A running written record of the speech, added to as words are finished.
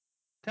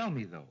Tell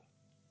me, though,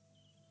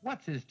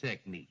 what's his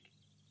technique?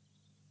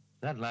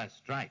 That last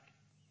strike,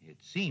 it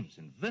seems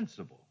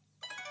invincible.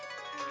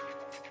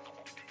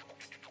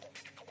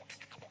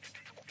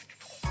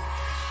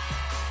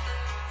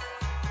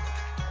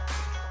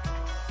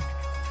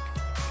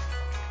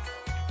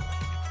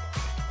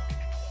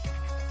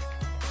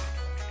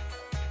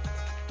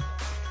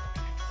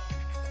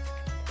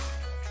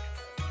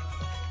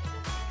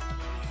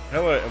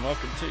 Hello and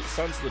welcome to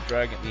Sons of the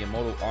Dragon, the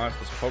Immortal Iron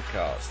Fist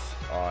podcast.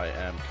 I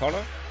am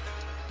Connor.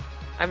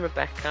 I'm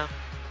Rebecca.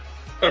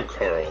 I'm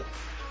Carl.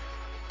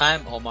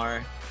 I'm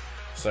Omar.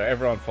 So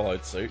everyone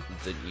followed suit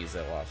and didn't use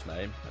their last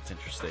name. That's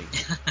interesting.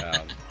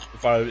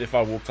 If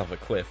I walked off a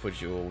cliff,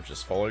 would you all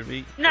just follow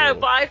me? No,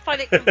 but I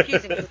find it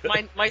confusing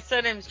because my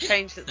surname's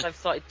changed since I've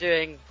started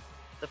doing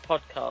the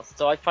podcast,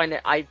 so I find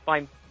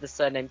the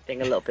surname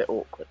thing a little bit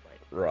awkward.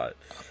 Right.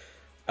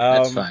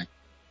 That's fine.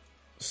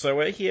 So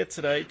we're here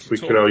today to We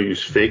talk... can all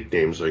use fake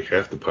names like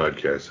half the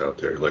podcasts out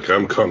there. Like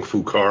I'm Kung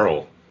Fu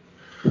Carl.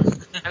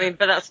 I mean,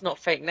 but that's not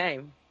a fake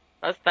name.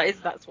 That's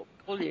what we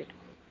call you.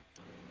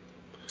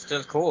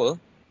 Still cool.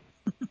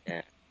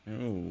 Yeah.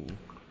 Ooh.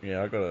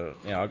 Yeah, I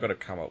gotta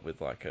come up with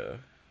like a...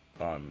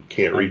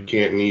 Can't read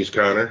Cantonese,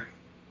 Connor?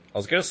 I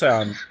was gonna say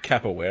I'm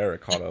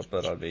Capoeira Connor,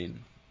 but I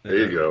mean... There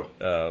you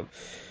go.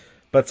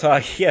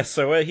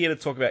 So we're here to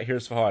talk about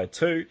Heroes for Hire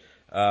 2.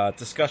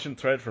 Discussion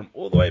thread from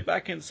all the way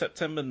back in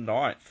September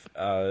 9th,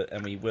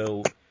 and we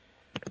will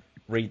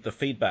read the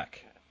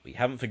feedback. We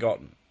haven't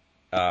forgotten.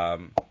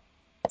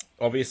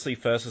 Obviously,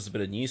 first there's a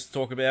bit of news to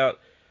talk about.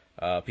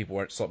 People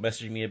won't stop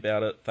messaging me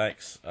about it.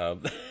 Thanks.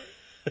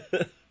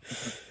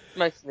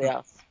 Mostly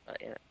us,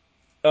 but yeah.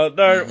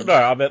 No,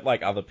 I meant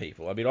like other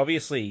people. I mean,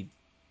 obviously,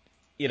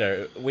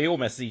 we all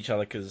message each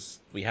other because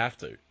we have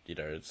to.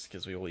 It's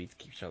because we all need to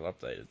keep each other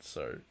updated.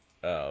 So,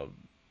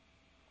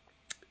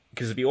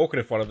 because it'd be awkward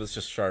if one of us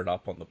just showed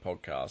up on the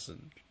podcast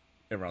and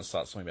everyone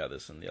starts talking about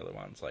this and the other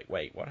one's like,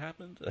 wait, what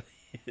happened?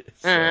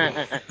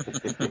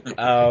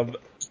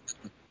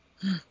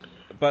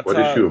 But what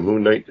issue of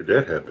Moon Knight did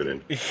that happen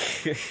in?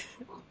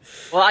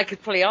 Well, I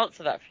could probably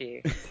answer that for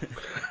you.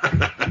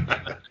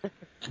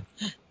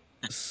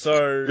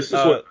 So this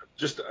is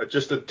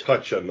just a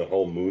touch on the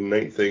whole Moon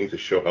Knight thing to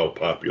show how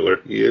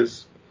popular he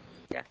is.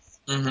 Yes.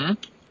 Mm-hmm.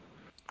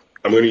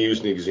 I'm going to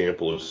use an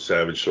example of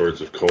Savage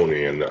Swords of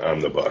Conan, the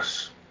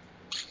omnibus.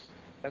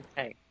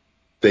 Okay.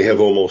 They have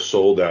almost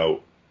sold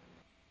out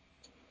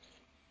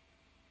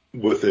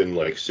within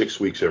like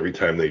 6 weeks every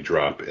time they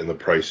drop, and the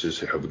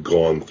prices have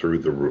gone through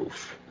the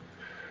roof.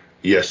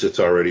 Yes, it's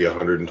already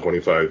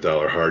 $125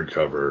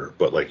 hardcover,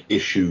 but like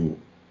issue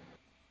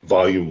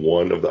volume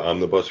 1 of the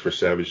omnibus for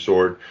Savage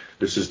Sword,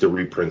 this is the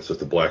reprints of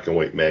the black and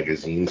white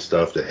magazine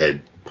stuff that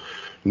had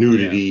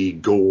nudity,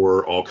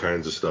 gore, all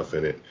kinds of stuff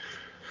in it.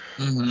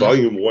 Mm-hmm.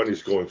 Volume 1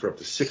 is going for up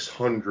to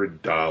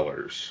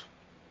 $600.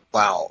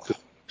 Wow.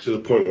 To the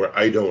point where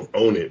I don't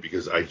own it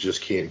because I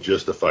just can't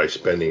justify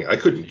spending. I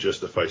couldn't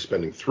justify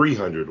spending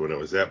 $300 when it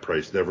was that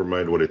price. Never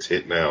mind what it's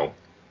hit now.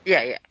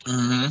 Yeah.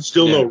 Mm-hmm.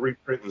 Still no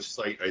reprint in the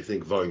site. I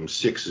think Volume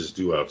 6 is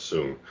due out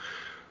soon.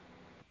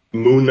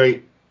 Moon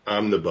Knight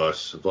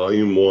Omnibus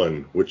Volume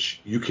 1,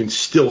 which you can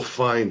still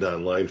find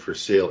online for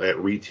sale at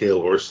retail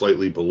or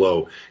slightly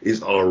below,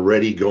 is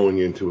already going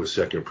into a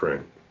second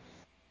print.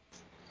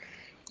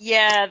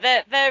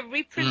 Yeah, they're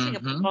reprinting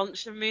a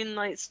bunch of Moon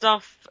Knight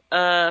stuff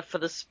for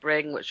the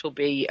spring, which will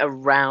be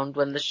around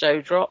when the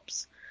show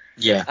drops.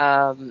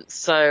 Yeah.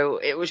 So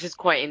it was just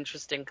quite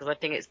interesting because I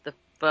think it's the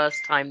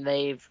first time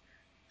they've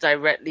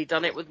directly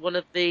done it with one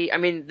of the. I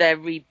mean, they're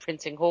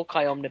reprinting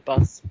Hawkeye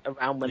Omnibus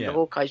around when the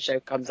Hawkeye show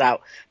comes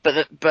out,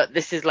 but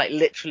this is like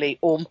literally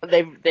all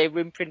they're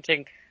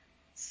imprinting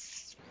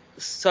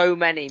so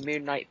many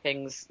Moon Knight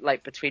things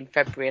like between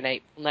February and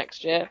April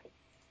next year.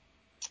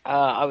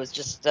 I was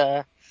just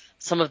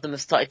some of them have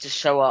started to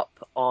show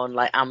up on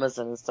like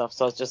Amazon and stuff,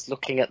 so I was just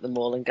looking at them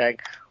all and going,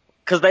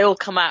 because they all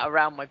come out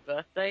around my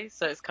birthday,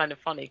 so it's kind of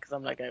funny because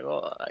I'm like,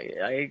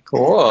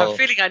 cool. I'm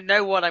feeling I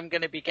know what I'm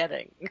going to be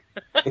getting.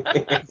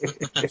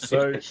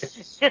 So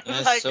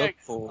that's so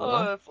cool.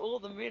 Oh, for all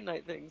the Moon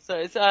Knight things. So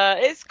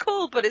it's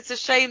cool, but it's a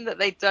shame that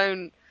they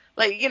don't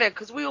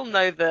because we all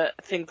know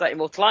that things like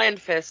Immortal Iron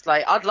Fist,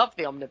 like I'd love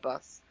the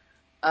omnibus.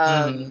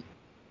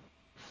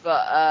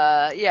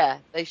 But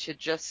they should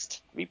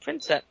just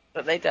reprint it,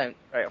 but they don't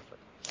very often.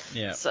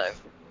 Yeah. So.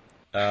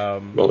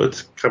 Well,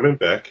 it's coming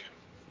back.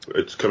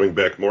 It's coming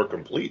back more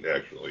complete,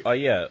 actually. Oh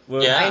yeah.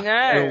 Well, I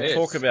know. We'll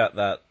talk about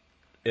that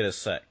in a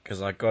sec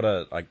because I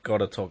gotta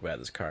talk about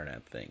this Conan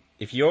thing.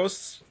 If you're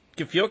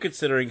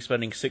considering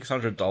spending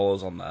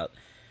 $600 on that,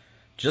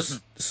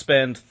 just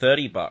spend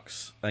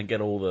 $30 and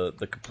get all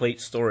the complete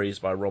stories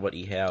by Robert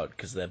E. Howard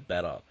because they're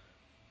better.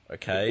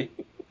 Okay,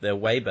 they're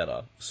way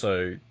better.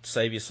 So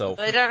save yourself.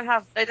 They don't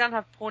have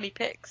porny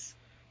pics.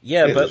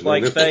 Yeah, but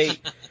like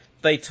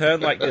they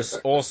turn like this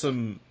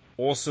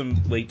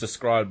awesomely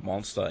described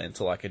monster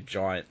into like a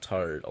giant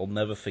toad. I'll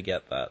never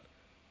forget that.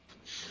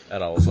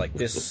 And I was like,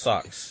 this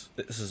sucks.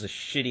 This is a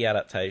shitty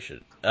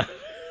adaptation.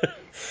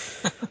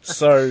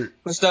 So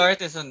who's the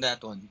artist on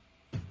that one?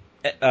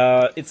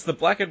 It's the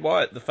black and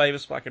white, the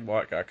famous black and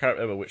white guy. I can't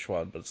remember which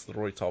one, but it's the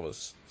Roy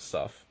Thomas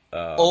stuff.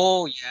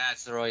 Oh yeah,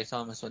 it's the Roy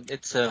Thomas one.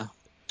 It's the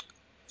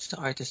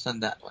artist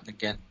on that one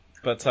again.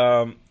 But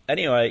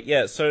anyway,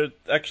 yeah. So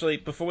actually,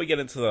 before we get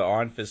into the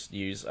Iron Fist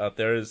news,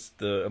 there is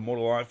the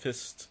Immortal Iron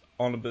Fist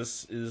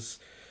Omnibus is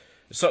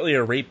certainly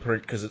a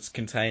reprint because it's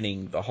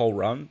containing the whole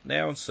run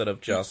now instead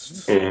of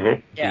just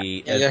the Ed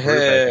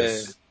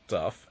Brubaker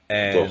stuff.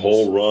 And the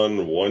whole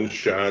run, one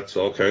shots,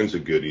 all kinds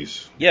of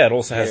goodies. Yeah, it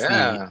also has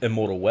the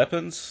Immortal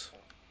Weapons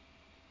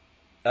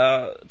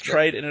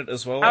trade in it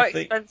as well. How I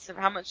think. Expensive?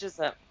 How much is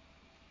it?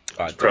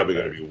 It's probably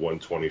going to be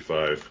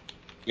 $125.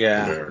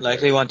 Yeah,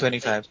 likely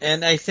 $125.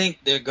 And I think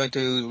they're going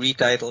to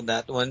retitle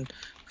that one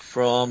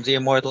from the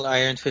Immortal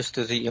Iron Fist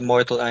to the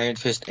Immortal Iron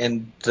Fist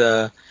and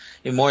the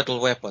Immortal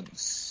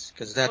Weapons,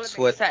 because that's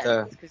well, it makes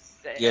what.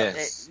 Sense,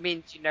 yes, it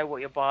means you know what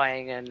you're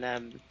buying,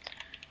 and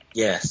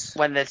yes,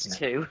 when there's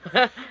two,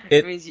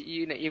 it means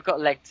you know you've got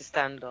a leg to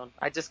stand on.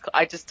 I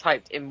just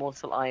typed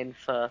Immortal Iron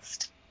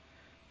first.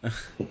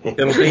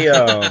 It'll be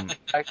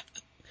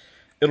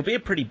it'll be a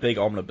pretty big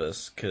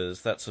omnibus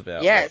because that's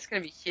about it's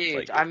going to be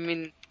huge. Like, I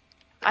mean.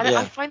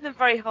 I find them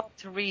very hard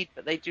to read,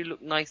 but they do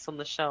look nice on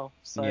the shelf.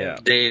 So.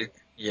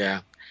 Yeah,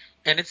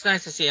 and it's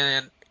nice to see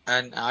an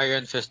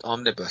Iron Fist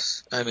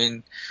omnibus. I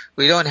mean,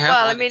 we don't have.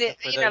 Well, I mean,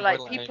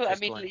 like people. I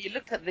mean, you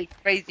look at the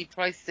crazy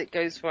prices it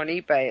goes for on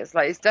eBay. It's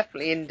like it's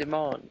definitely in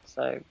demand.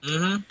 So.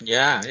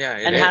 Yeah,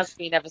 and has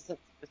been ever since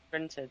it was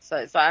printed. So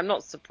it's like I'm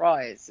not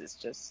surprised. It's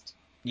just.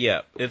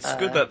 Yeah, it's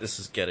good that this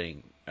is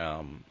getting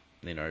done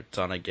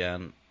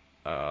again.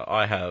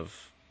 I have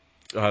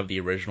the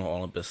original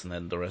omnibus, and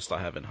then the rest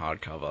I have in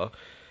hardcover.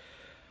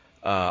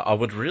 I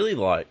would really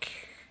like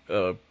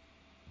a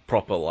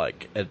proper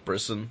Ed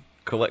Brisson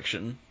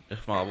collection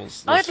if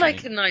Marvel's listening. I'd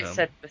like a nice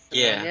Ed Brisson one,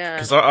 yeah.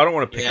 Because I don't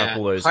want to pick up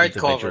all those hardcover.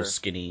 individual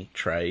skinny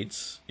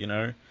trades, you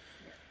know.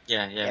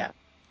 Yeah.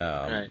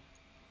 Right.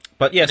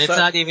 But yes, and it's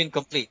not even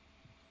complete.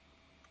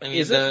 I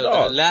mean,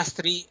 the last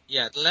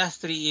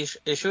three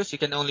issues you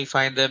can only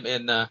find them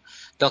in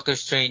Doctor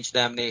Strange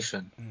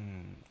Damnation.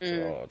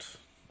 God.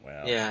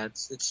 Wow. Yeah,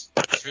 it's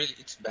really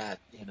bad,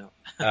 you know.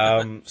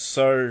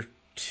 So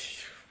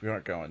we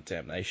won't go on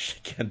Damnation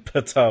again,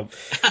 but no,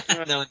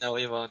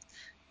 we won't.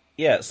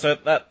 Yeah, so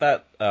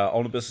that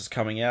omnibus is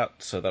coming out,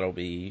 so that'll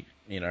be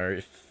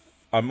if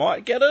I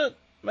might get it,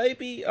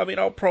 maybe. I mean,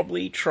 I'll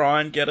probably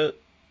try and get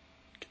it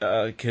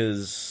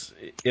because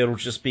it'll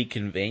just be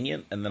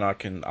convenient, and then I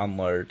can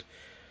unload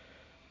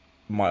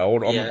my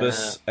old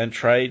omnibus and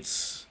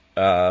trades.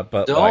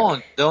 But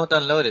don't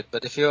unload it.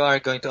 But if you are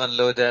going to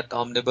unload that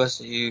omnibus,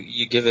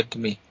 you give it to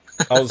me.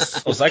 I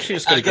was actually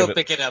just going to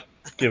pick it up.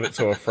 Give it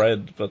to a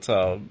friend, but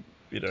I'm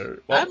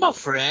a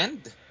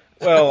friend.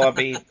 Well, I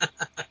mean,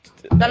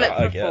 sell it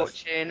for a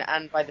fortune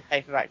and buy the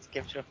paperback to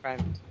give to a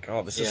friend.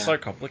 God, this is so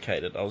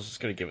complicated. I was just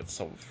going to give it to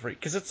someone for free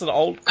because it's an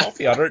old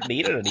copy. I don't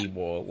need it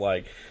anymore.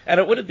 And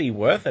it wouldn't be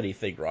worth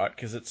anything, right?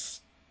 Because it's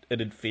an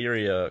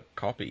inferior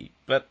copy.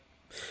 But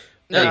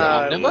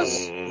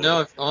omnibus?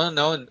 No,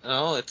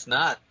 it's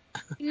not.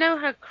 You know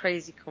how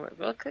crazy comic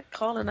book. Look at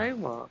Colin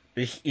Omar.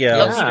 Yeah,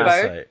 I was going to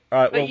say. All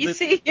right, well, but you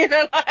see,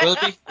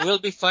 we'll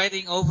be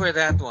fighting over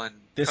that one.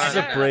 This is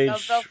a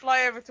bridge. They'll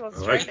fly over to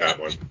Australia. I like that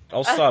one.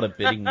 I'll start a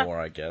bidding war,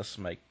 I guess.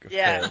 Do it.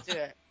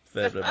 Fair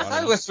bit of money. I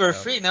thought it was for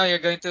free. Now you're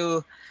going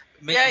to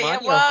make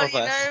money off of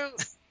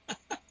us.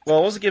 Well,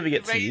 I wasn't giving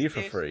it to you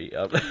for free.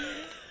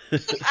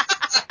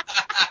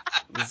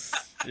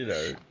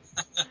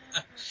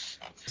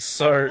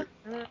 So,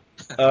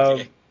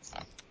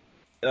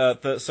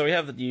 so we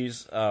have the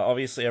news.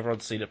 Obviously,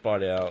 everyone's seen it by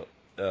now.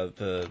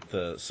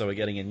 So we're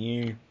getting a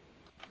new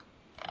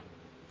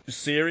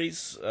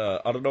series.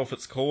 I don't know if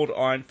it's called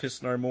Iron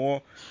Fist No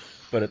More,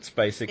 but it's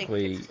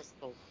basically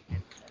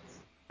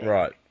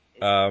right.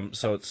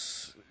 So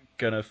it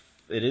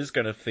is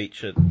gonna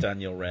feature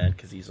Daniel Rand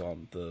because he's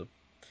on the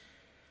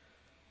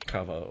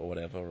cover or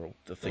whatever, or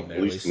the thing they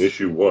released. At least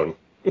in issue 1.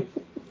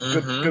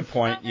 Good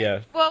point.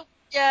 Yeah. Well.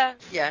 Yeah.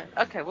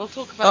 Okay, we'll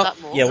talk about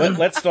that more. Yeah,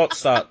 let's not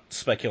start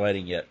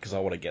speculating yet because I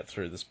want to get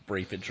through this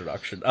brief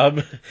introduction.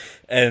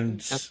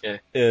 And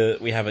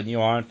we have a new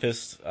Iron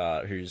Fist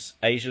who's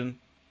Asian,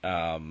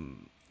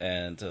 and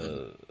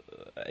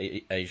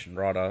Asian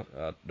writer.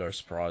 No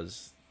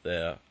surprise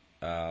there.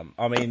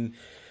 I mean,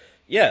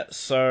 yeah.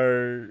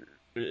 So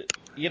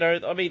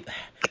I mean,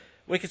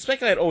 we can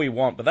speculate all we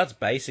want, but that's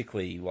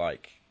basically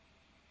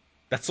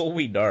that's all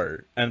we know,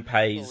 and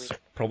Pei's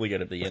probably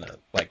going to be in it.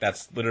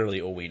 That's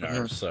literally all we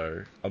know,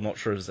 so I'm not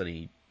sure if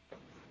there's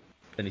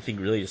anything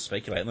really to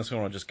speculate, unless we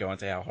want to just go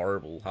into how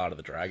horrible Heart of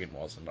the Dragon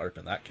was and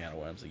open that can of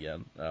worms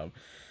again.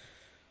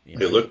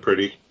 It looked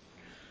pretty.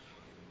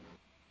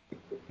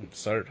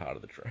 So did Heart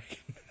of the Dragon.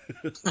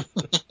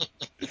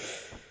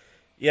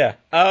 Yeah.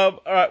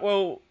 Alright,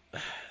 well,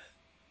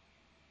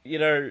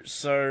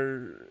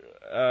 so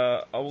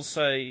I will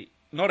say,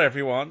 not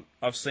everyone.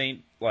 I've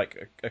seen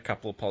a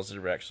couple of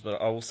positive reactions,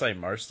 but I will say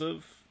most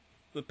of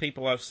the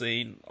people I've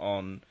seen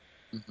on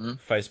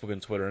Facebook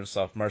and Twitter and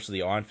stuff, most of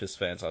the Iron Fist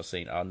fans I've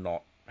seen are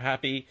not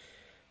happy.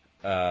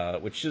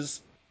 which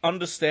is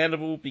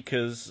understandable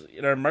because,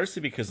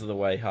 mostly because of the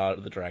way Heart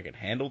of the Dragon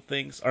handled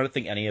things. I don't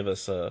think any of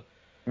us are,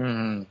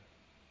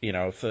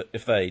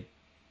 if they,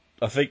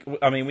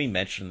 we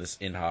mentioned this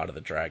in Heart of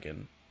the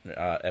Dragon,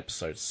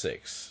 episode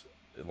 6,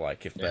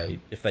 like if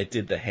they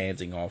did the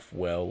handing off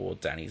well or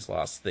Danny's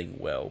last thing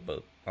well,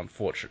 but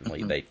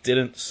unfortunately they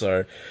didn't.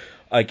 So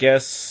I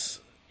guess,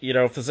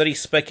 if there's any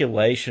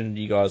speculation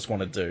you guys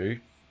want to do,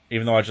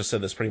 even though I just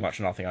said there's pretty much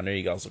nothing, I knew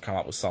you guys will come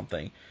up with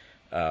something.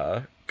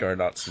 Go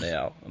nuts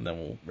now, and then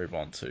we'll move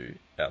on to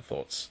our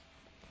thoughts.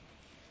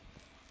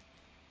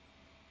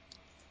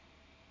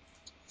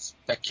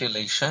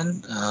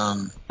 Speculation?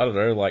 I don't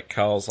know, like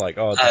Carl's like,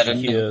 oh, did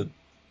you hear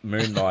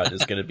Moon Knight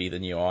is going to be the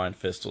new Iron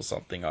Fist or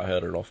something? I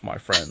heard it off my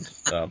friend.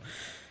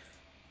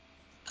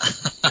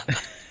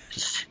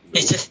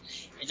 He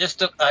just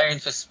took Iron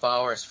Fist's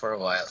powers for a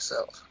while,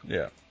 so...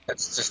 Yeah.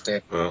 That's just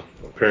it. Well,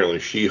 apparently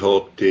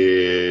She-Hulk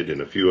did,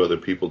 and a few other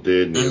people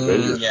did, and the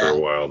Avengers for a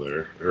while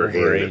there. They're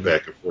handing it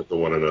back and forth to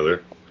one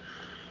another.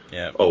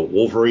 Yeah. Oh,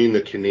 Wolverine,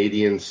 the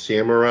Canadian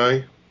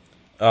Samurai.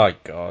 Oh,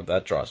 God,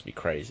 that drives me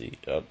crazy.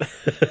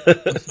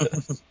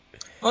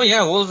 Oh,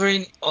 yeah,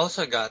 Wolverine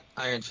also got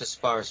Iron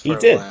Fist powers for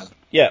a while.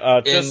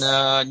 Yeah,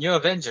 in New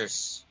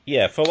Avengers.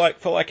 Yeah, for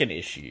like an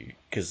issue,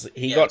 because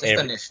he got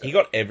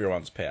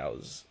everyone's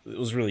powers. It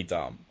was really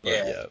dumb, but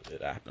yeah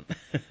it happened.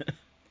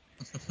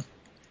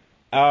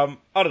 I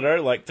don't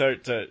know, like,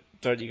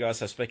 don't you guys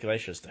have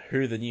speculation as to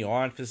who the new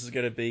Iron Fist is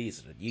going to be? Is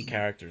it a new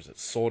character? Is it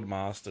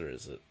Swordmaster?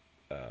 Is it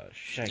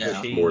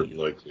Shang-Chi? More than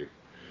likely.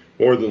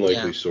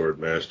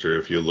 Swordmaster.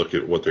 If you look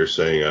at what they're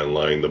saying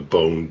online, the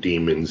bone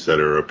demons that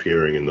are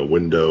appearing in the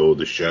window,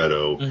 the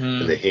shadow,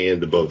 and the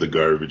hand above the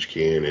garbage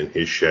can, and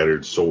his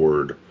shattered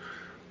sword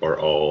are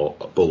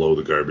all below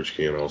the garbage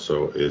can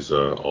also, is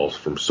all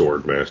from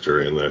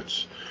Swordmaster, and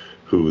that's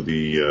who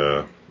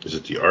the... is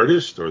it the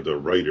artist or the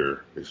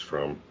writer is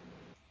from?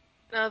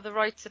 No, the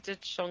writer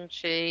did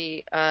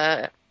Shang-Chi,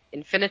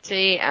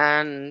 Infinity,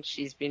 and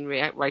she's been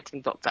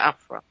writing Dr.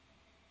 Aphra.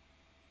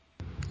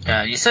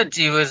 Yeah, you said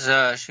she was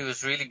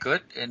really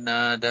good in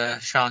the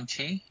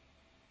Shang-Chi.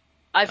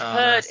 I've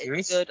heard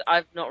it's good.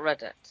 I've not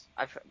read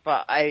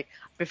it.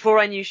 Before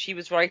I knew she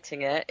was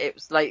writing it, it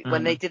was like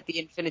when they did the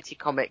Infinity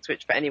comics,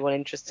 which for anyone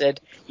interested,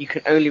 you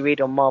can only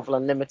read on Marvel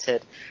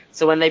Unlimited.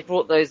 So when they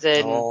brought those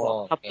in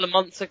a couple of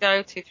months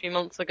ago, 2-3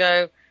 months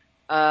ago,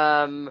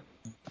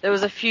 there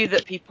was a few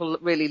that people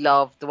really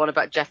loved. The one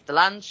about Jeff the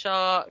Land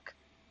Shark.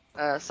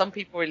 Some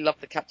people really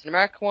loved the Captain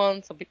America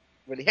one. Some people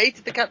really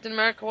hated the Captain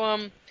America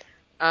one.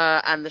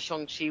 And the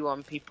Shang-Chi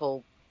one,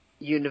 people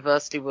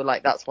universally were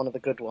like, that's one of the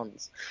good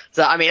ones.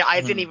 So, I mean,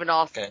 I didn't even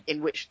ask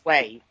in which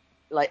way,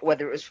 like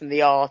whether it was from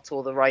the art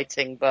or the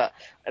writing, but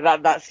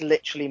that's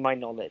literally my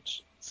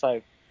knowledge.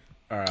 So,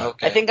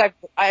 I think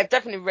I've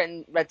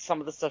definitely read some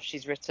of the stuff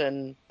she's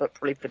written, but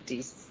probably for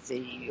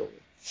DC,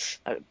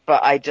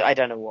 but I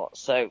don't know what.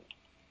 So,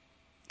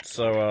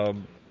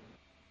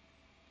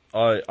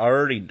 I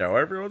already know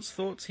everyone's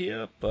thoughts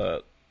here,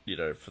 but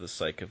for the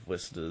sake of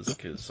listeners,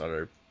 because I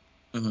know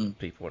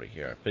people want to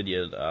hear our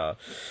opinion,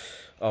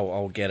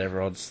 I'll get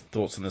everyone's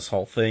thoughts on this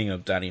whole thing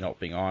of Danny not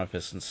being Iron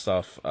Fist and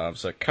stuff.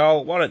 So,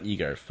 Carl, why don't you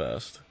go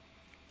first?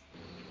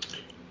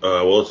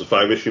 Well, it's a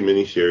 5-issue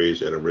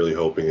miniseries, and I'm really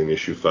hoping in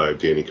issue 5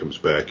 Danny comes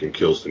back and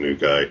kills the new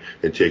guy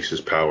and takes his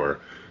power,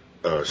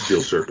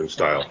 Steel Serpent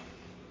style.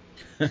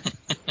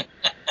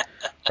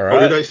 All right. Oh,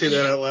 did I say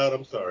that out loud?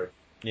 I'm sorry.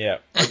 Yeah.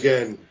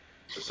 Again,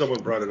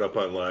 someone brought it up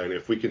online.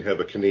 If we can have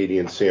a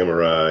Canadian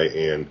samurai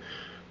and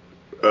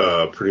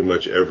pretty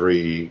much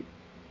every,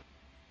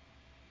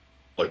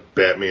 like,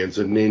 Batman's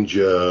a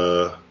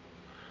ninja,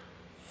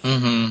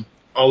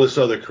 all this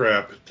other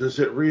crap, does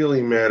it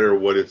really matter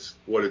what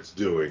it's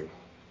doing?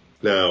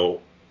 Now,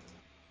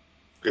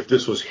 if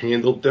this was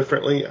handled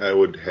differently, I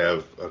would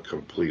have a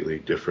completely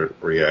different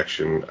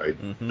reaction.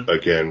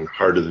 Again,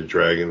 Heart of the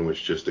Dragon was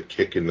just a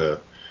kick in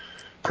the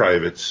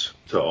privates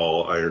to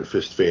all Iron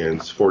Fist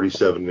fans.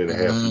 47 and a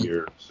half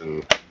years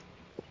and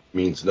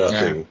means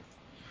nothing. Yeah.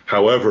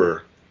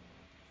 However,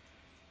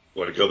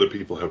 like other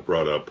people have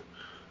brought up,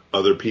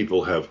 other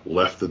people have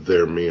left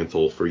their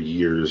mantle for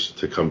years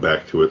to come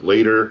back to it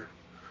later.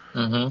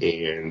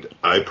 And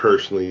I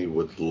personally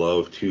would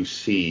love to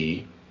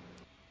see...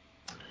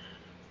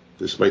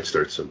 This might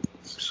start some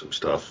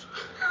stuff.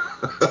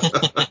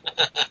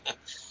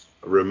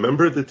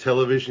 Remember the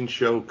television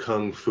show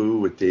Kung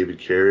Fu with David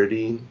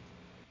Carradine?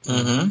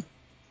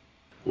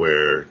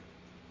 Where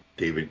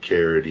David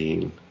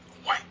Carradine,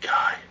 white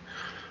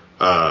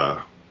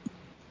guy,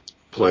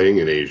 playing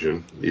an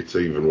Asian, it's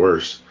even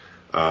worse,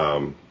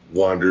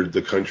 wandered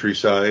the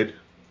countryside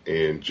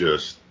and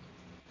just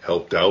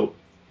helped out.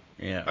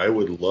 Yeah. I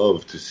would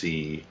love to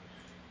see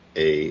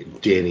a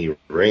Danny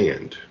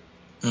Rand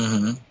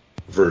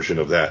version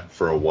of that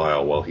for a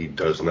while he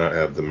does not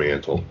have the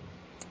mantle.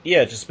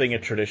 Yeah, just being a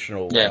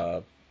traditional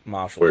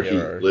martial where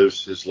hero. He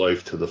lives his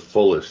life to the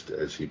fullest,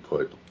 as he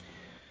put.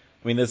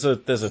 I mean, there's a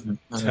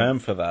term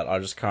for that. I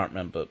just can't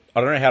remember.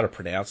 I don't know how to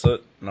pronounce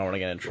it. I don't want to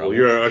get in trouble. Well,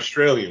 you're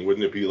Australian.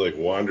 Wouldn't it be like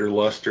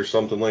wanderlust or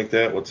something like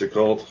that? What's it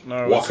called? No,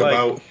 it's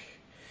Walkabout? like...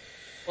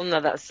 Well,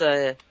 no, that's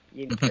a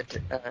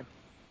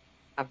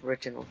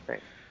Aboriginal thing.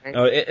 Right?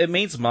 No, it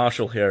means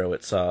martial hero.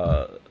 It's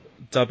Wuxia.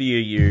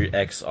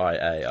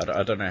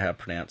 I don't know how to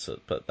pronounce it,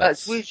 but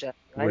that's it's Wuxia,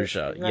 right?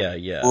 Wuxia.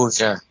 Yeah.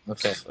 Wuxia.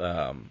 Okay.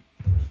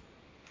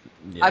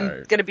 You I'm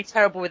know. going to be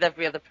terrible with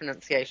every other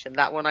pronunciation.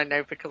 That one I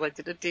know because I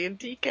did a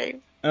D&D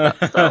game. Hey,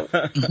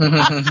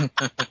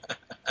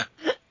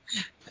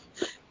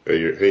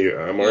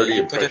 I'm already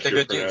You put it impressed to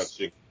you're good use.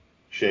 pronouncing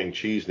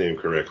Shang-Chi's name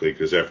correctly,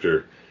 because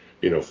after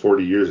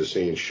 40 years of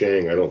saying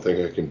Shang, I don't think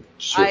I can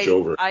switch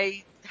over.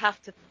 I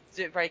have to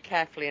do it very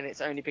carefully, and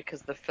it's only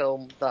because of the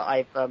film that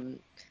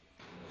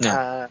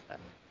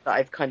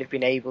I've kind of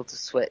been able to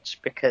switch,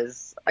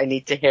 because I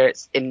need to hear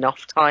it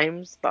enough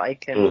times that I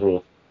can.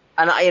 Mm-hmm.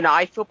 And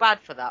I feel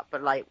bad for that,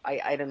 but like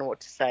I don't know what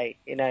to say,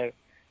 Yeah.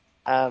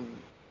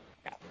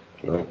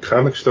 Well,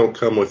 comics don't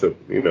come with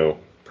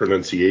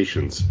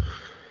pronunciations.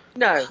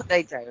 No,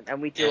 they don't,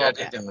 and we do our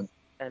they best, don't.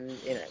 and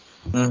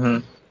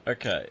Mm-hmm.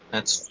 Okay.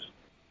 That's.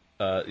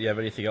 You have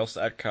anything else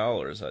to add,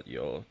 Carl, or is that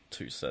your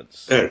 2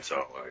 cents? That's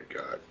all I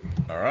got.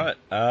 All right.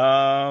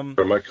 Are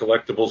my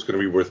collectibles going to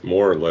be worth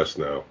more or less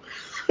now?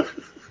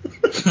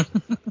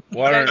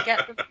 You don't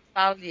get them for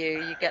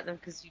value. You get them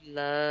because you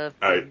love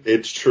them.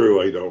 It's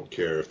true. I don't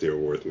care if they're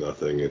worth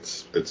nothing.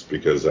 It's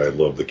because I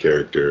love the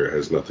character. It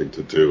has nothing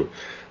to do.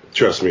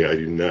 Trust me, I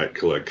do not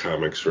collect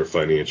comics for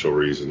financial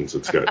reasons.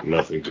 It's got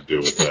nothing to do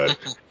with that.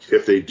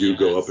 If they do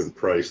go up in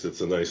price, that's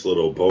a nice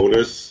little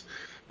bonus.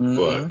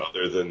 Mm-hmm. But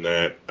other than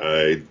that,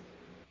 I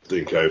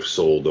think I've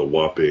sold a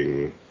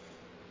whopping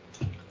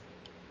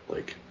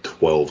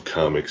 12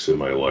 comics in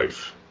my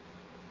life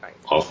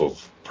off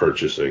of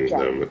purchasing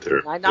them. They're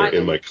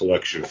in my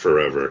collection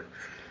forever.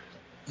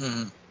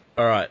 Mm-hmm.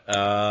 All right.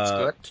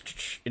 Good.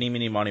 Any,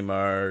 mini, money,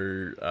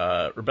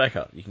 mo.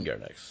 Rebecca, you can go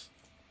next.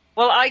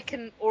 Well, I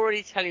can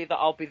already tell you that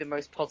I'll be the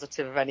most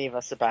positive of any of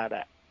us about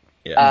it.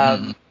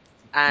 Yeah.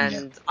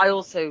 And I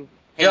also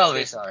You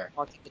always are.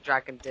 Marty the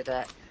Dragon did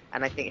it,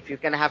 and I think if you're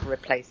going to have a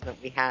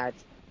replacement, we had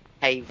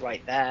Hay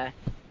right there.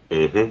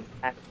 Mm-hmm.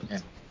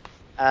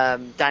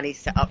 And, Danny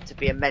set up to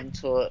be a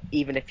mentor,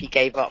 even if he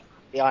gave up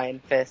the Iron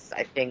Fist.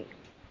 I think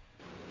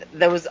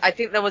there was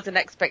an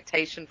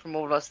expectation from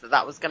all of us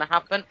that was going to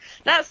happen.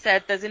 That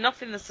said, there's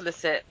enough in the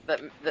solicit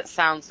that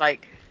sounds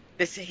like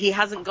this. He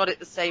hasn't got it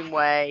the same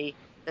way.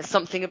 There's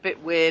something a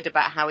bit weird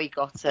about how he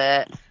got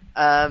it.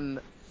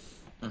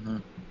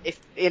 If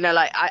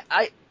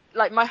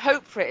I my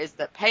hope for it is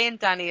that Pay and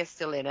Danny are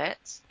still in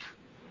it.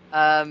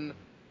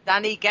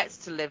 Danny gets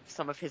to live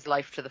some of his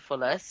life to the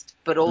fullest,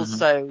 but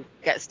also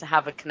gets to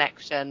have a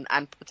connection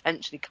and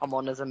potentially come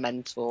on as a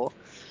mentor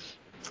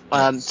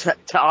to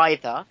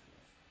either,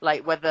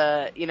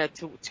 whether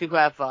to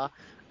whoever.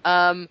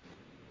 I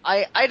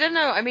don't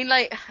know. I mean,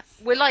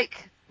 we're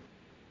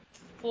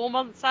 4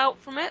 months out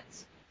from it.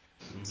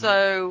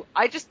 So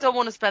I just don't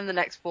want to spend the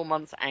next 4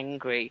 months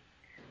angry.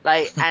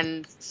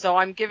 And so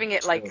I'm giving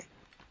it a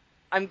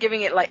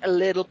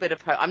little bit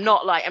of hope. I'm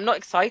not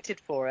excited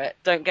for it.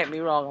 Don't get me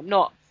wrong.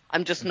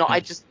 I'm just not.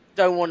 I just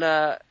don't want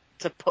to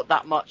put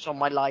that much on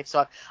my life.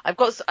 So I've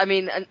got, I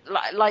mean, and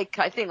I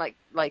think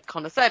like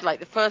Connor said,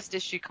 the first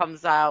issue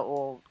comes out,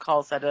 or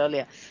Carl said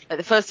earlier,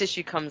 the first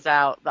issue comes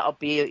out, that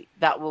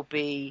will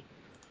be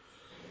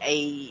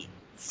a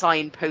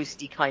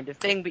signposty kind of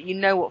thing, but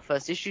what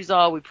first issues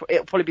are.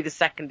 It'll probably be the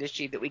second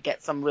issue that we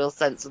get some real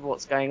sense of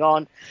what's going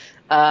on.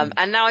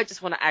 And now I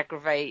just want to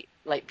aggravate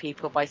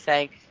people by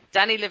saying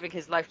Danny, living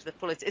his life to the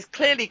fullest, is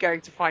clearly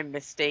going to find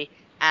Misty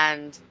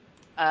and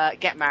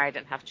get married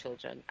and have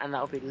children, and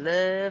that'll be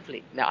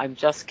lovely. No, I'm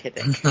just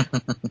kidding.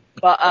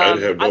 But I'd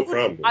have no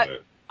problem with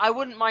that. I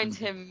wouldn't mind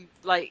him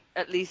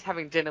at least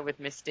having dinner with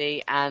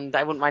Misty, and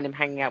I wouldn't mind him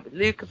hanging out with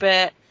Luke a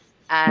bit.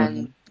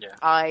 And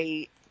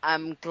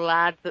I'm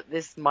glad that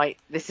this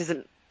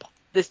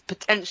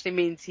potentially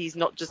means he's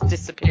not just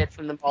disappeared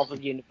from the Marvel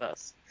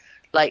universe.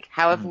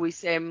 However we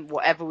see him,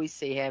 whatever we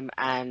see him,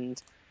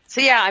 and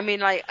so yeah, I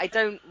mean, I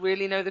don't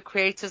really know the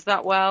creators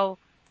that well.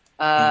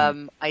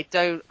 I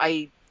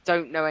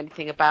don't know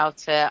anything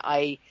about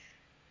it.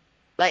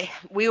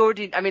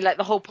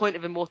 the whole point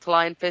of Immortal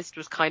Iron Fist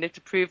was kind of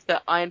to prove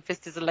that Iron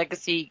Fist is a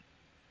legacy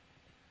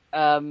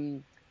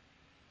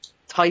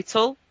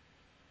title.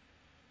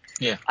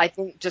 Yeah. I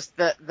think just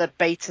the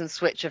bait and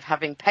switch of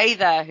having Pei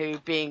there, who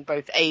being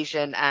both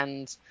Asian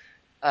and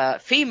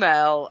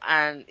female,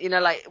 and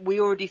we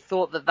already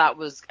thought that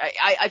was.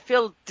 I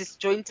feel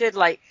disjointed,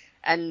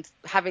 and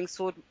having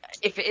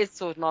if it is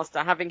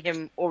Swordmaster, having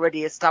him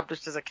already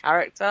established as a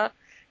character,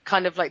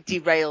 kind of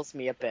derails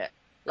me a bit.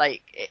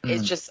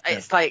 It's just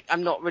it's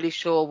I'm not really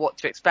sure what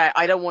to expect.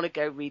 I don't want to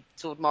go read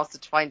Swordmaster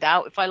to find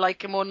out if I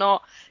like him or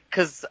not,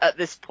 because at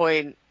this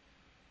point,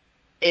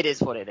 it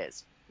is what it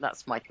is.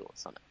 That's my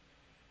thoughts on it.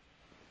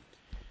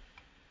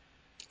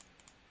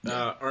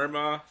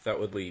 Omar, that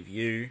would leave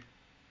you.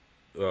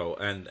 Well,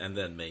 and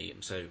then me.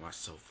 I'm saving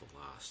myself for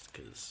last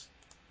because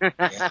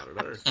I don't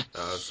know.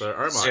 So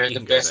Omar, You're you the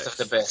can go best of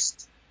the next.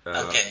 best.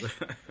 Uh, Okay.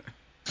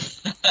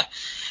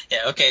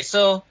 Yeah. Okay.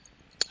 So,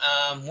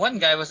 one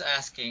guy was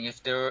asking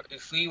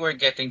if we were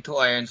getting two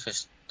Iron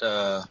Fist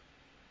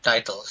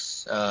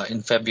titles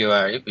in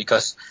February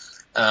because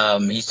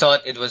he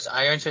thought it was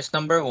Iron Fist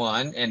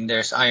 #1 and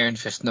there's Iron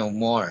Fist No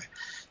More.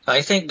 So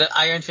I think the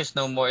Iron Fist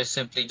No More is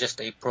simply just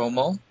a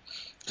promo,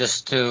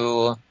 just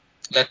to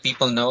let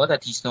people know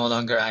that he's no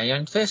longer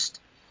Iron Fist.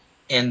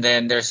 And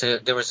then there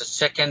was a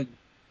second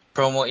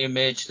promo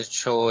image that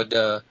showed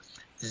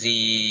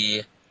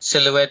the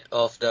silhouette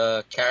of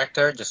the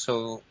character, just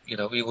so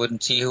we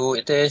wouldn't see who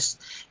it is.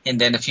 And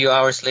then a few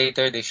hours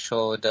later, they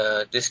showed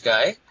this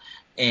guy,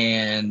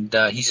 and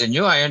he's a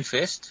new Iron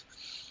Fist.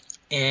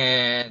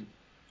 And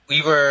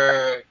we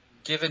were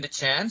given the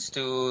chance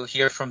to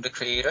hear from the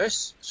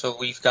creators. So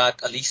we've got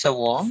Alisa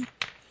Wong,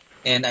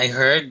 and I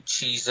heard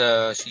she's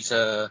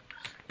an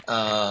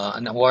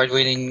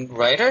award-winning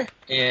writer,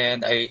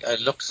 and I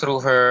looked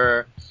through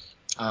her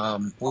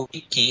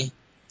wiki,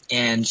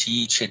 and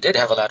she did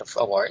have a lot of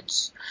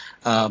awards,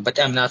 but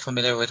I'm not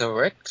familiar with her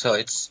work, so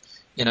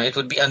it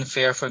would be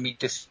unfair for me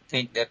to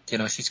think that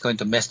she's going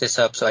to mess this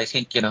up. So I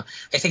think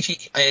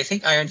I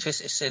think Iron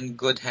Fist is in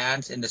good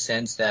hands in the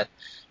sense that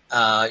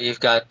you've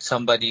got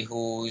somebody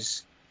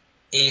who's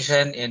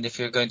Asian, and if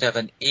you're going to have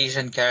an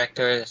Asian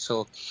character,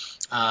 so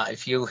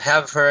if you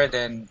have her,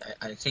 then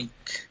I think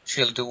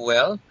she'll do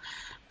well.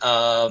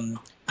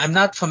 I'm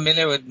not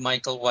familiar with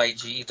Michael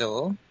YG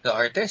though, the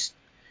artist,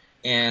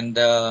 and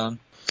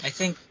I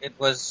think it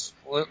was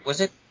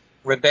it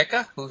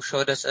Rebecca who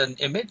showed us an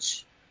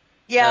image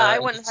Yeah, I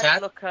in went the and had a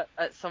chat. look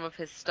at some of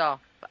his stuff,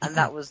 and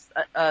that was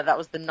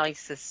the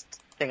nicest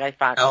thing I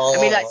found.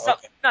 I mean, like Oh,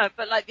 okay. no,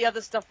 but like the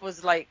other stuff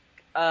was like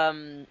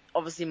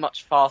obviously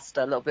much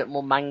faster, a little bit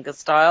more manga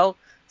style.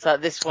 So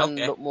this one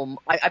Okay. looked more.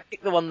 I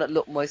picked the one that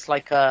looked most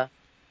like a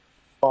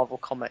Marvel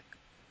comic.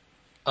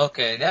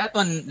 Okay, that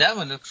one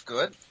looks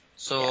good.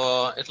 So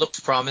Yeah. it looks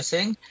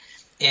promising.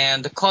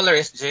 And the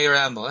colorist Jay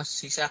Ramos,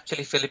 he's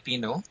actually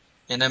Filipino,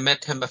 and I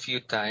met him a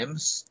few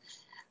times.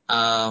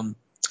 I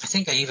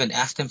think I even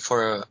asked him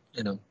for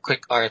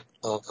quick art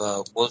of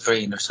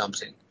Wolverine or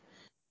something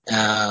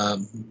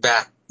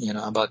back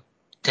about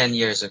 10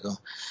 years ago.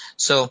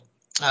 So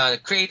the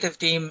creative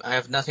team, I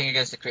have nothing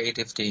against the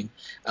creative team.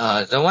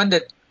 The one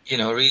that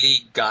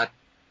really got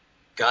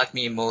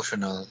me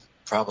emotional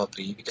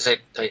probably because I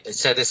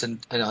said this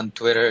on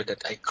Twitter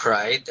that I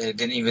cried. I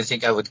didn't even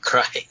think I would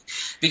cry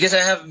because I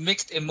have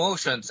mixed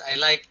emotions.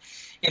 I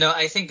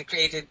think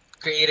the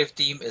creative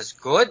team is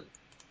good.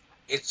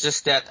 It's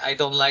just that I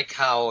don't like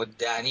how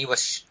Danny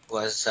was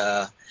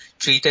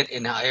treated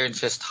in Iron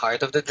Fist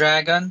Heart of the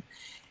Dragon,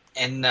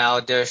 and now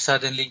they're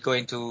suddenly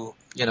going to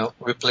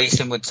replace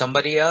him with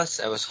somebody else.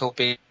 I was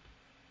hoping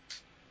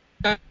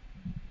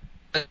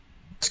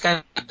it's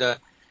kind of the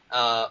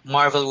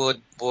Marvel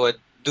would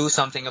do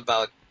something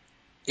about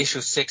issue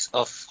 6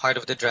 of Heart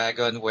of the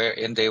Dragon,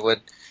 wherein they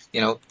would,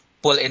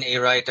 pull in a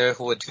writer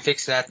who would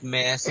fix that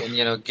mess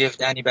and, give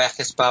Danny back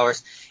his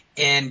powers.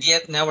 And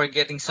yet now we're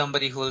getting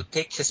somebody who will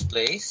take his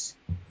place.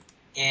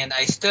 And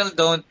I still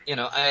don't,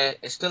 I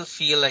still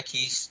feel like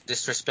he's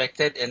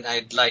disrespected, and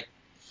I'd like,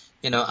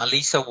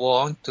 Alisa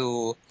Wong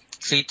to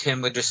treat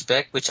him with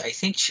respect, which I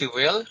think she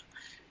will.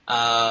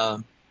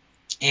 Um,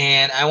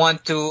 and I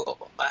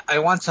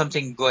want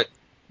something good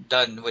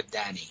done with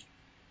Danny.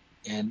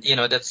 And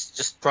that's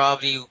just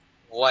probably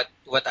what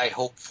I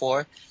hope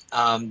for.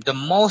 The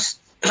most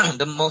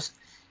the most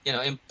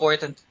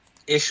important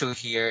issue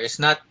here is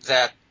not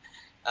that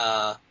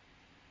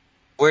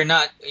we're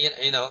not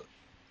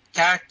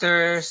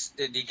characters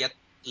they get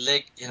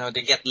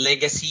they get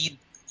legacied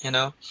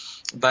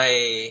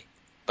by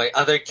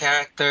other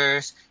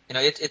characters.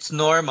 It's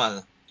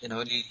normal.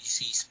 You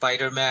see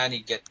Spider-Man,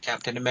 you get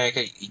Captain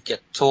America, you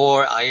get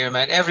Thor, Iron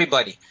Man,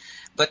 everybody.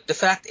 But the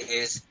fact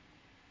is,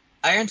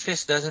 Iron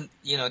Fist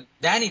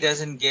Danny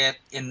doesn't get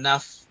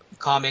enough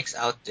comics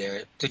out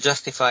there to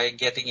justify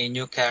getting a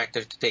new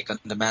character to take on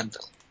the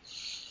mantle.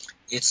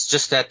 It's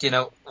just that,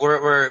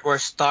 we're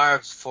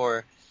starved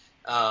for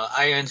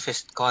Iron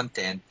Fist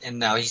content, and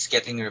now he's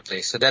getting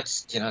replaced. So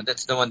that's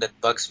the one that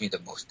bugs me the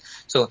most.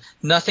 So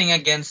nothing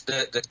against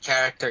the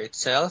character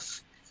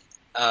itself.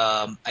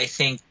 I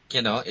think,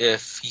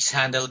 if he's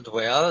handled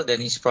well, then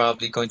he's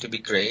probably going to be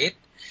great.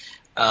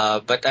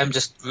 But I'm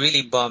just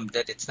really bummed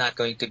that it's not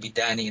going to be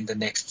Danny in the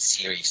next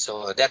series.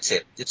 So that's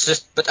it.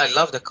 But I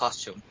love the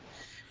costume.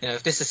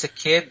 If this is a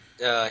kid,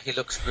 he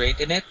looks great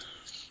in it.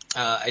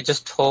 I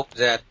just hope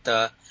that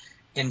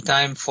in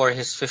time for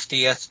his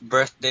 50th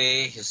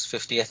birthday, his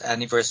 50th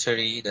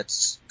anniversary,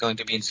 that's going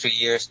to be in 3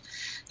 years,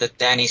 that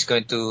Danny's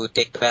going to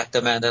take back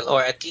the mantle,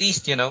 or at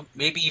least,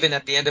 maybe even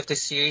at the end of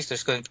this series,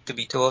 there's going to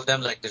be two of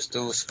them, like there's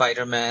two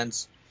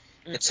Spider-Mans,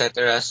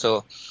 etc.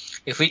 So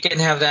if we can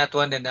have that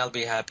one, then I'll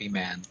be happy,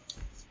 man.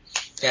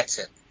 That's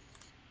it.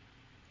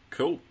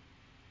 Cool.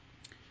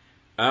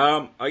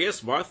 I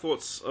guess my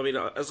thoughts. I mean,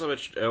 as I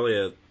mentioned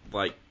earlier,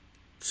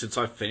 since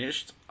I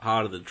finished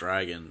Heart of the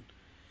Dragon,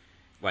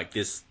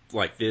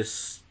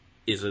 this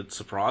isn't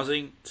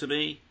surprising to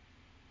me.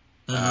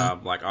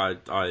 Mm-hmm. Like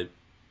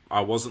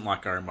I wasn't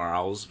like Omar.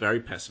 I was very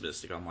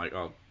pessimistic. I'm like,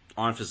 oh,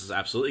 Iron Fist is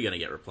absolutely going to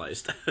get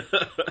replaced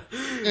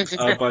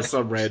by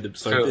some random.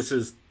 So True. this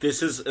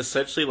is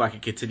essentially like a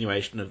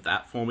continuation of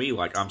that for me.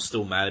 Like I'm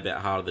still mad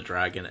about Heart of the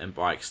Dragon, and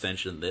by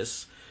extension,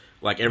 this.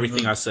 Like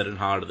everything I said in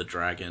Heart of the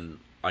Dragon,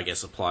 I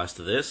guess applies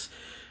to this,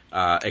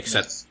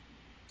 except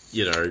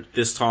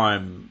this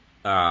time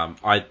I'm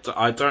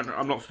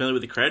not familiar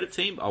with the creative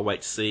team. I'll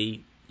wait to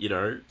see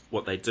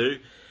what they do.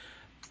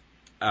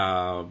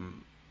 I'd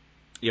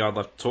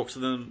love to talk to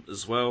them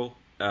as well.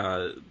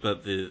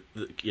 But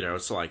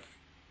it's like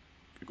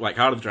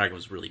Heart of the Dragon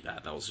was really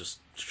bad. That was just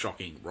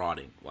shocking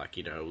writing. Like,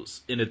 it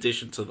was in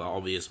addition to the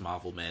obvious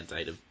Marvel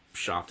mandate of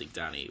shafting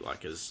Danny,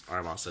 like as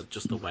Omar said,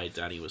 just the way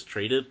Danny was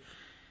treated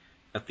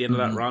at the end of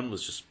that run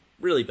was just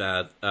really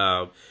bad.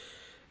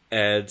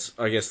 And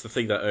I guess the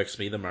thing that irks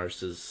me the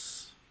most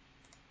is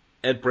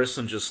Ed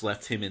Brisson just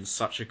left him in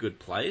such a good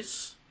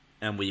place,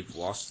 and we've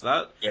lost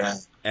that. Yeah.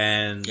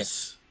 And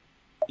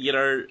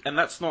and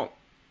that's not.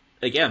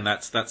 Again,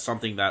 that's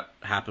something that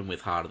happened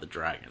with Heart of the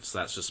Dragon. So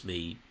that's just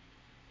me.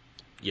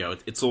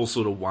 It's all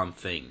sort of one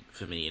thing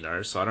for me,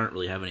 so I don't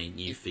really have any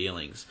new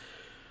feelings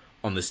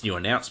on this new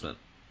announcement.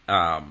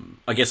 I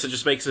guess it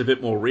just makes it a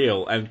bit more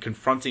real, and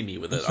confronting me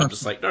with it, I'm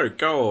just like, no,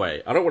 go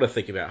away. I don't want to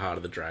think about Heart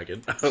of the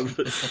Dragon.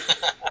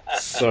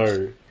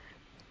 So,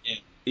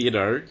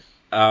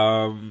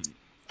 and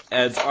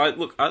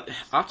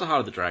after Heart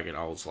of the Dragon,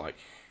 I was like,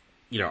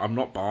 I'm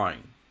not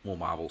buying more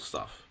Marvel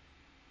stuff.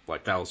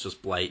 Like, that was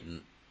just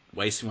blatant,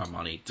 wasting my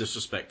money,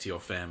 disrespect to your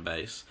fan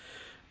base.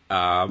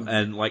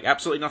 And like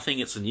absolutely nothing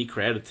against the new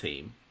creative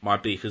team. My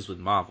beef is with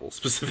Marvel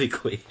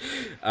specifically.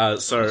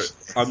 So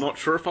I'm not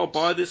sure if I'll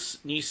buy this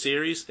new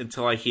series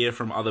until I hear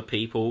from other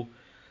people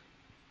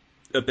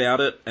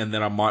about it, and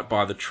then I might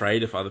buy the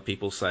trade if other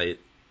people say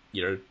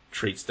it,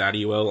 treats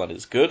Daddy well and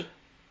is good.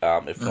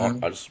 If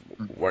not, I just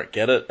won't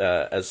get it.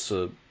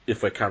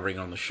 If we're covering it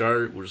on the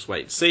show, we'll just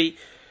wait and see.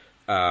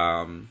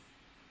 Carl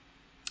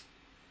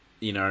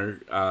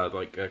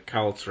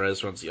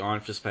Therese runs the Iron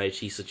Fist page.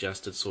 He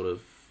suggested sort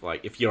of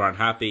like, if you're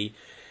unhappy,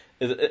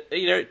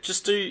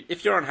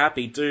 if you're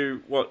unhappy,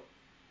 do what.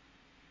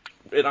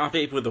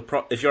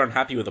 If you're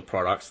unhappy with the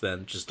products,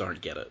 then just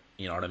don't get it.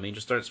 You know what I mean?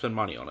 Just don't spend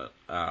money on it.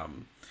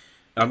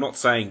 I'm not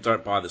saying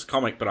don't buy this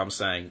comic, but I'm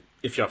saying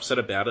if you're upset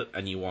about it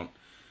and you want,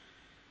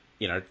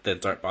 then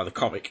don't buy the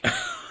comic.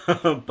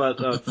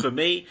 But for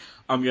me,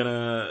 I'm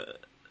gonna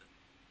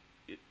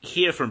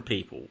hear from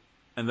people,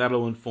 and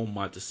that'll inform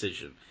my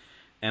decision.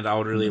 And I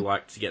would really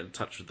like to get in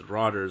touch with the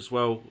writer as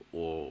well,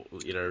 or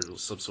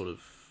some sort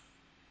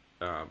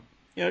of,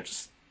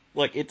 just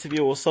like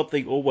interview or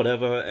something or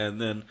whatever.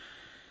 And then,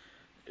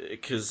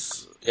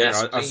 because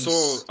I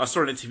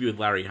saw an interview with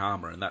Larry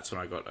Hama, and that's when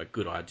I got a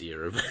good idea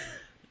of,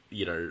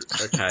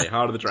 okay,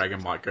 Heart of the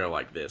Dragon might go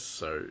like this.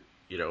 So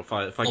if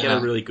I get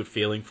a really good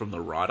feeling from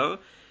the writer,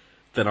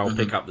 then I'll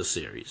pick up the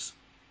series.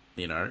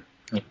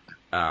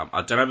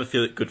 I don't have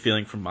a good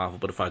feeling from Marvel,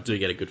 but if I do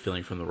get a good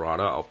feeling from the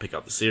writer, I'll pick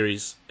up the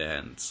series,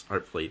 and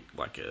hopefully,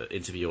 like, an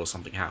interview or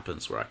something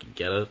happens where I can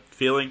get a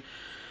feeling.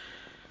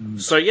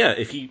 So yeah,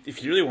 if you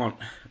really want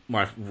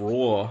my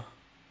raw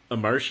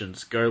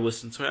emotions, go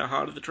listen to our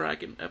Heart of the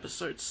Dragon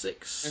episode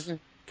 6,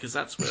 because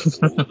that's where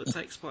all of it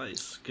takes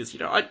place. Because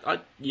I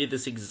knew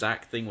this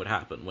exact thing would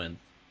happen when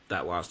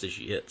that last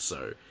issue hit,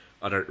 so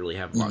I don't really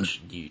have much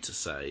new to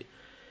say.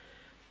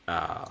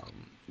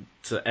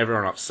 To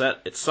everyone upset,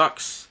 it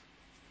sucks.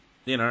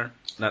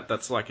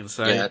 That's all I can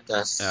say. Yeah, it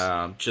does.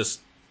 Just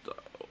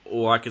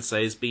all I can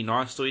say is be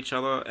nice to each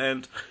other,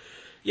 and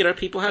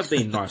people have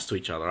been nice to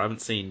each other. I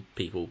haven't seen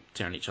people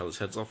tearing each other's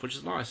heads off, which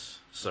is nice.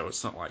 So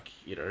it's not like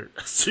a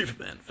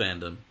Superman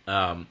fandom.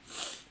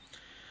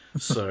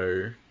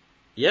 So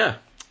yeah,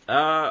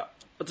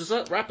 does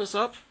that wrap us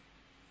up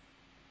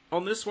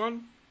on this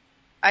one?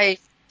 I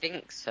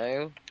think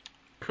so.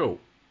 Cool.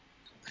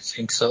 I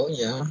think so.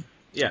 Yeah.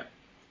 Yeah.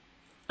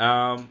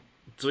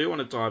 Do we want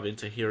to dive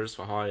into Heroes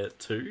for Hire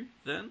 2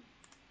 then?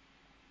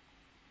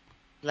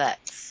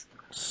 Let's.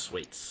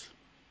 Sweet.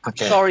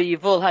 Okay. Sorry,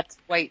 you've all had to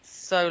wait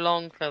so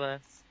long for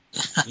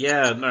this.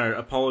 Yeah, no,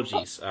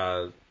 apologies.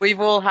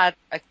 We've all had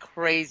a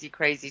crazy,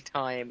 crazy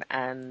time,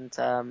 and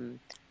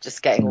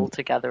just getting all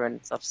together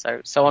and stuff.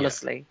 So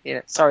honestly,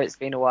 sorry it's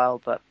been a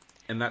while, but.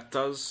 And that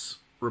does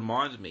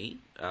remind me,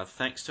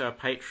 thanks to our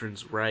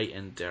patrons Ray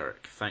and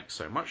Derek. Thanks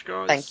so much,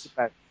 guys. Thank you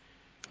both.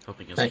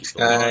 Helping us Thanks,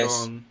 keep the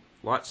guys.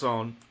 lights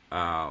on.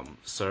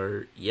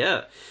 So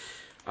yeah,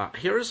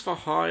 Heroes for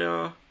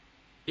Hire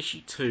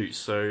issue 2.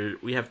 So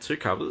we have 2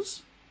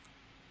 covers.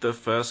 The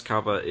first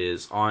cover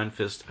is Iron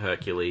Fist,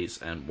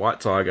 Hercules, and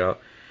White Tiger,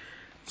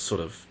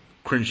 sort of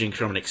cringing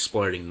from an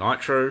exploding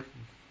Nitro.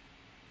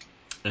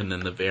 And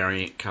then the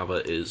variant cover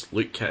is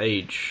Luke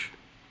Cage.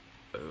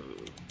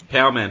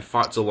 Power Man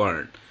fights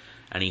alone,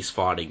 and he's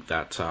fighting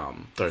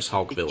those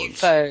Hulk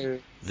villains.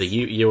 UFOs.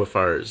 The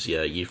UFOs,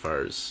 yeah,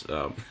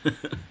 UFOs.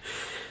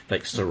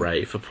 Thanks to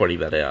Ray for pointing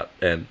that out,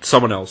 and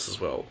someone else as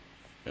well.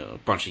 A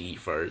bunch of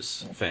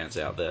UFOs fans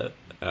out there.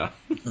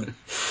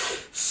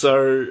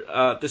 So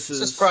this This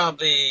is is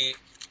probably,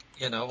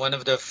 one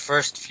of the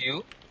first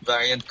few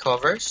variant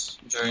covers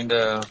during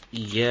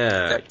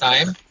that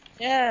time.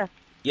 Yeah.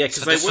 Because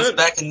So they this was weren't.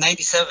 back in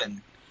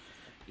 '97.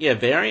 Yeah,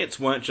 variants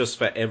weren't just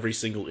for every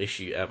single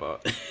issue ever.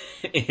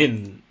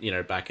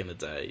 Back in the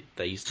day,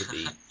 they used to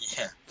be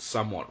Yeah.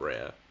 somewhat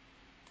rare.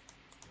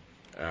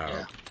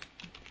 Yeah.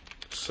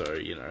 So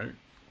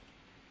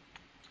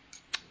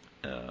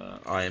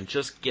I am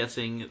just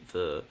getting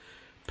the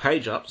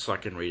page up so I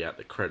can read out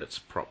the credits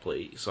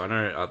properly. So I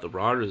know the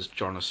writer is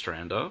John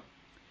Ostrander,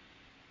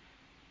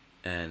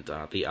 and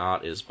the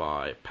art is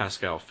by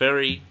Pascal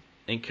Ferry.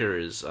 Inker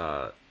is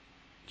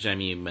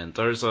Jamie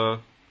Mendoza.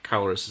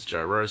 Colorist is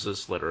Joe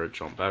Rosas. Letterer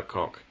John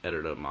Babcock.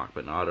 Editor Mark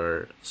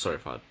Bernardo. Sorry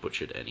if I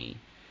butchered any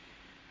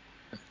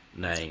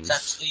names.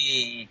 It's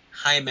actually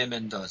Jaime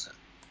Mendoza.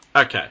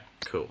 Okay,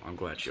 cool. I'm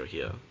glad you're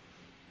here.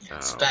 Yeah,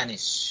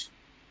 Spanish.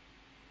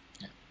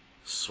 Yeah.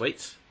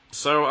 Sweet.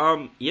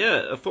 So,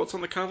 thoughts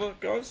on the cover,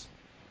 guys?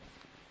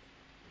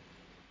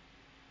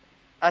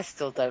 I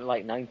still don't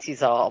like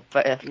 90s art,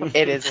 but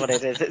it is what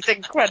it is. It's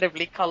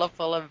incredibly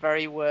colourful and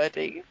very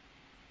wordy.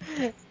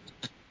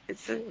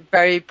 It's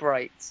very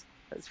bright.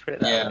 Let's put it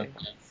that way.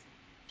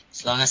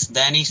 As long as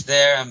Danny's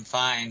there, I'm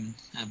fine.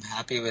 I'm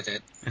happy with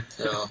it.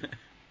 So.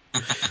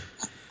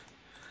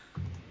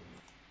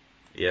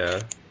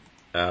 Yeah.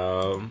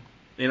 The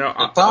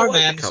Power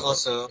Man is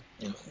also,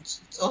 it's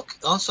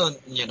also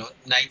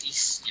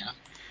 90s,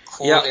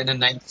 cool in a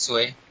 90s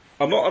way.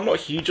 I'm not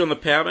huge on the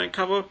Power Man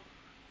cover,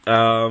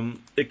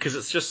 because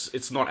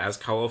it's not as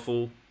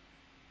colourful.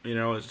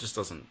 It just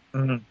doesn't.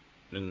 Mm-hmm.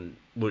 And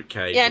Luke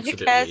Cage and looks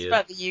who a bit cares weird.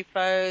 about the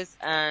UFOs?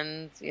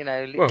 And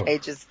Luke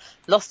Cage has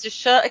lost his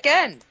shirt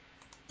again.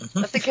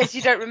 That's in case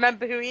you don't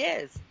remember who he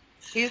is.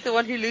 He's the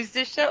one who loses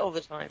his shirt all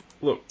the time.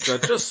 Look, I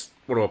just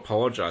want to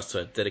apologise to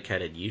our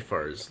dedicated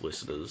UFOs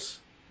listeners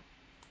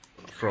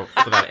for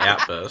that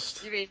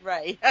outburst. You mean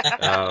Ray?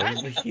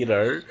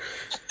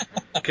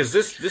 Because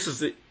this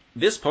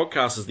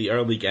podcast is the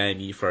only game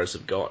UFOs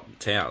have got in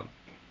town.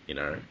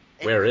 We're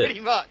pretty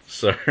much.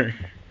 So.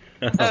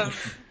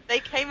 They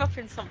came up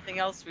in something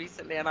else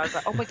recently, and I was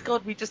like, "Oh my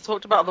god, we just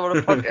talked about them on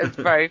a podcast." It's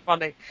very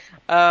funny.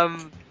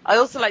 I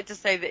also like to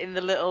say that in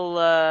the little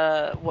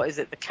what is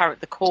it,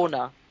 the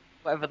corner,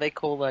 whatever they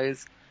call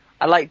those,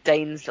 I like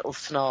Dane's little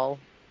snarl.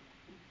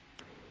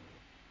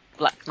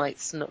 Black Knight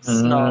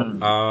snarl.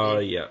 Oh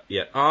yeah.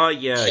 I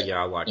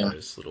like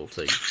those little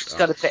things. It's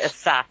got a bit of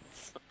sass.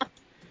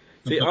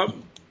 See,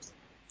 I'm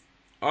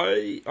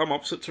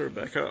opposite to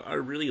Rebecca. I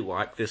really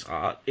like this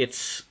art.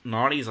 It's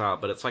 90s art,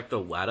 but it's like the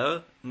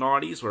latter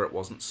 90s where it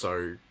wasn't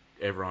so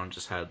everyone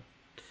just had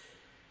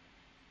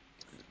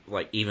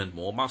like even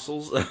more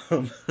muscles.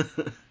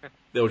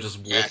 They were just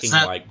walking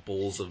like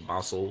balls of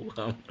muscle.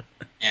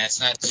 It's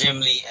not Jim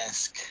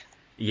Lee-esque.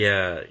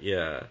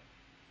 Yeah.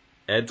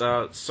 And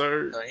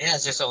so he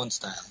has his own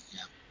style.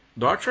 Yeah.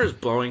 Nitro's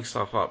blowing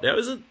stuff up. Now,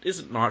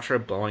 isn't Nitro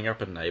blowing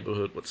up a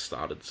neighborhood what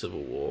started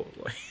Civil War?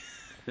 Like,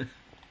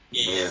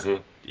 yeah,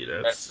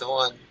 that's the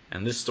one.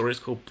 And this story's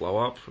called Blow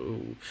Up.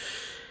 Ooh.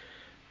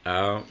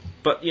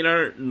 But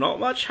not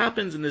much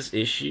happens in this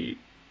issue,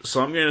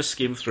 so I'm going to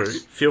skim through.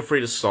 Feel free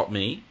to stop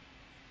me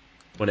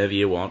whenever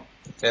you want.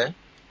 Okay.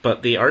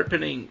 But the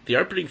opening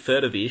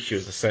third of the issue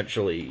is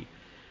essentially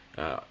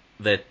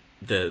that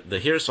the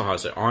heroes for hire,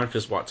 so Iron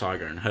Fist, White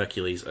Tiger, and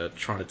Hercules are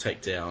trying to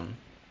take down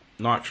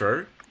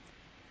Nitro.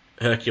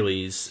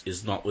 Hercules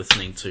is not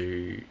listening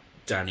to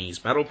Danny's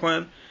battle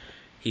plan.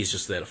 He's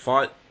just there to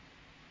fight.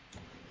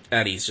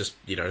 And he's just,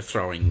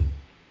 throwing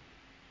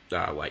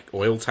like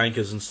oil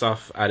tankers and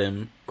stuff at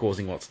him,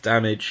 causing lots of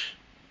damage.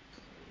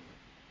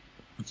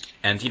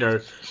 And, he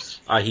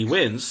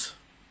wins.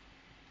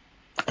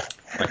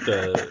 Like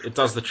it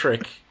does the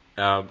trick.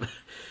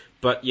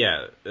 But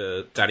yeah,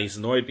 Danny's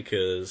annoyed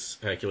because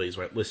Hercules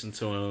won't listen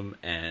to him,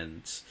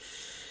 and,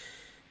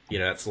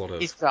 that's a lot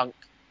of... He's drunk.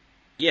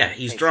 Yeah,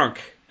 he's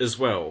drunk as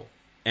well.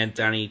 And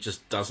Danny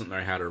just doesn't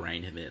know how to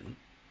rein him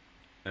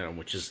in,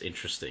 which is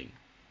interesting.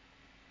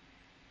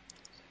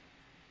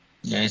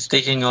 Yeah, he's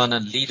taking on a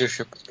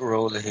leadership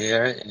role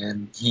here,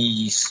 and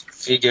he's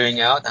figuring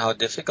out how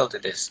difficult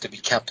it is to be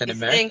Captain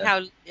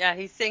America.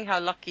 He's seeing how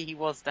lucky he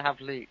was to have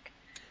Luke.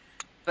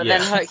 But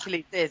then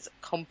Hercules is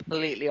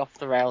completely off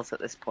the rails at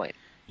this point.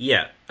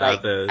 Yeah.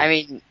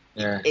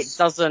 It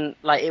doesn't,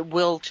 it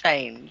will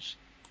change.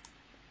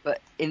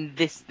 But in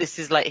this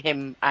is like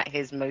him at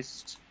his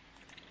most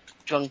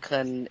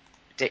drunken,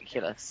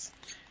 ridiculous.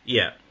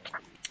 Yeah.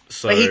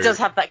 So, but he does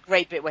have that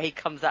great bit where he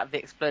comes out of the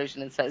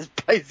explosion and says,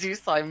 "By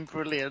Zeus, I'm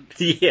brilliant."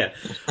 Yeah.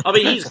 I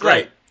mean, he's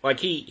great. Like,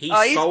 he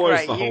solos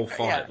great. the whole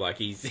fight. Yeah. Like,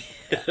 he's...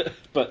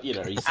 but,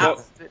 he's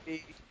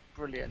absolutely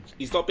brilliant.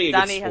 He's not being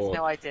Danny a good sport. has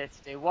no idea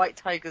to do. White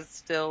Tiger's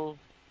still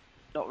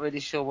not really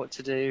sure what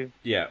to do.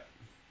 Yeah.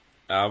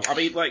 I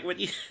mean, like, when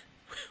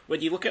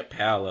you look at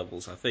power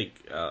levels, I think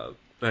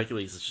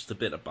Hercules is just a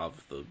bit above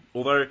them.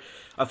 Although,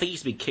 I think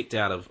he's been kicked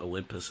out of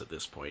Olympus at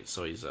this point,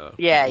 so he's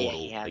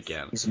mortal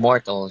again. He's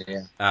mortal,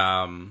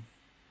 yeah.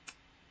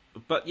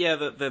 But yeah,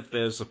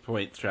 there's a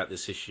point throughout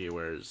this issue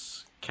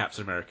whereas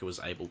Captain America was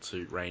able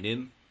to rein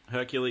in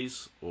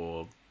Hercules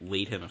or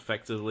lead him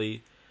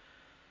effectively.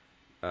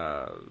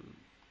 Because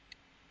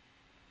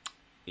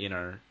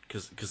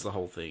the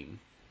whole thing,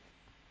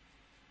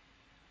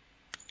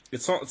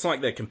 it's not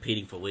like they're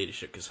competing for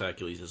leadership because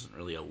Hercules isn't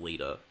really a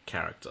leader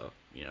character.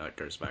 It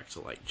goes back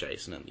to like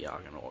Jason and the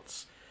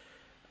Argonauts.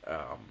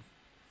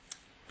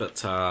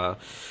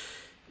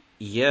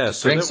 Yeah, It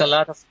brings a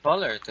lot of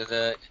color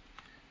to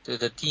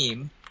the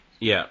team.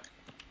 Yeah.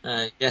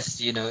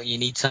 Yes, you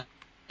need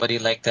somebody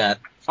like that.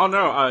 Oh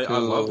no, I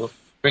love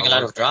bring a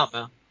lot of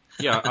drama.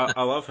 Yeah,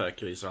 I love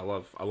Hercules. I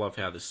love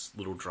how this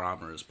little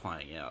drama is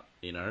playing out.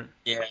 Yeah.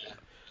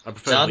 I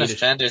prefer John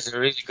Ostrander is a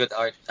really good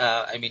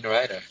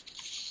writer.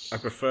 I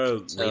prefer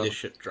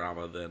leadership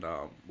drama than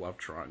love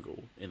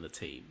triangle in the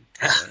team.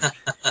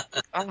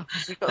 Oh,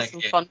 we've got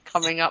some fun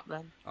coming up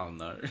then. Oh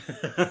no.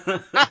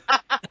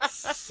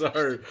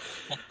 So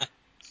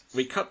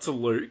we cut to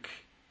Luke,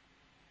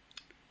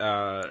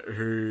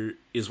 who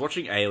is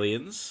watching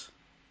Aliens,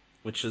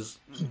 which is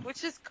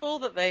cool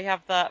that they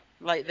have that.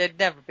 Like, they'd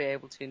never be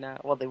able to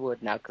now. Well, they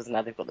would now because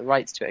now they've got the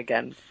rights to it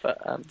again. But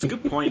it's a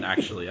good point,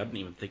 actually. I didn't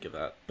even think of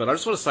that. But I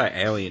just want to say,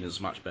 Alien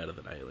is much better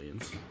than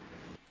Aliens.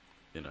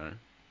 And,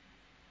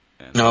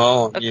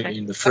 you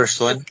mean the first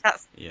one?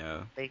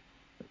 Yeah.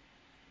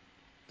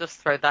 Just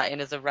throw that in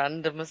as a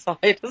random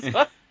aside as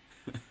well.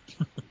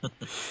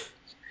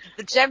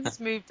 The Gems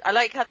moved. I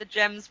like how the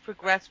Gems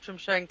progressed from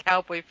showing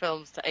cowboy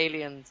films to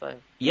Aliens. So.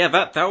 Yeah,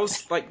 that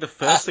was like the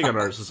first thing I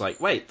noticed. Was like,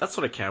 wait, that's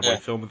not a cowboy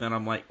film. And then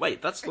I'm like,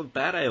 wait, that's the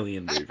bad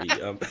Alien movie.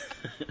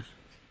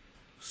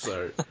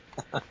 So.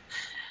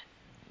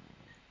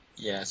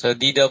 Yeah, so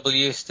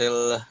DW is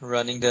still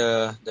running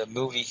the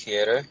movie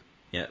theater.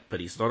 Yeah, but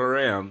he's not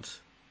around.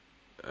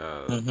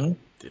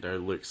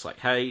 Luke's like,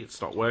 hey,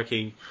 it's not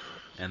working.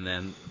 And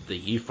then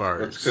the UFOs.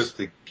 That's because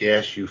the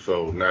gas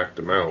UFO knocked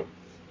him out.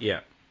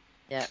 Yeah.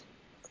 Yeah.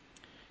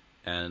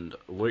 And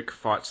Luke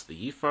fights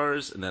the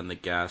UFOs, and then the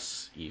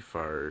gas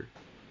UFO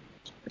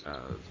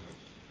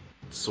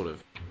sort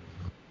of.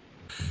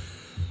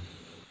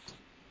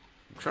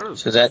 I'm trying to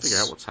figure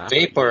out what's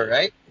happening. Vapor,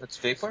 right? That's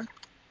Vapor?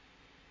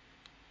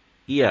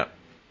 Yeah.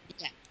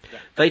 Yeah.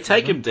 They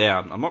take him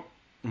down. I'm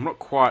not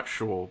quite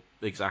sure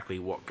exactly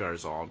what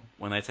goes on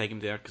when they take him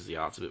down because the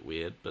art's a bit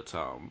weird, but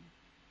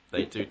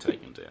they do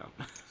take him down.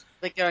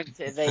 They're going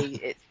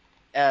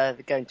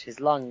to his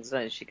lungs,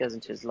 don't they? She goes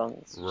into his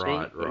lungs.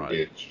 Right.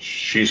 Yeah,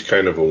 she's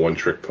kind of a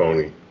one-trick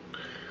pony.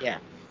 Yeah,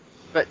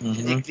 but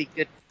particularly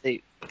good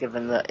suit,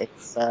 given that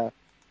it's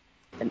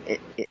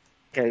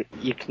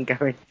you can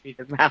go in through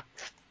the mouth.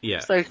 Yeah.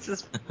 So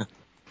just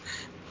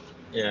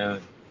yeah.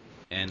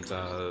 And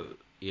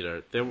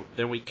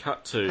then we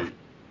cut to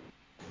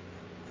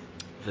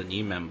the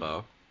new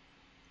member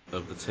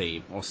of the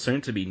team, or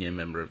soon to be new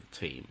member of the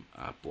team,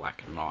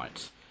 Black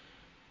Knight.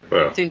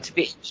 Well, soon to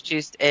be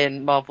introduced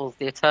in Marvel's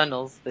The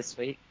Eternals this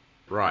week.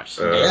 Right.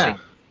 That's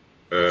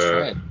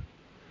right.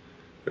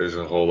 There's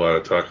a whole lot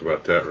of talk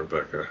about that,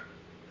 Rebecca.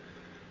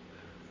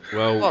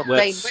 Well,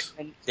 let's...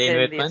 Dane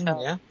Whitman,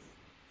 yeah.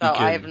 So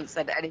I haven't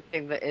said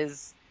anything that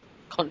is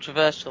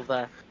controversial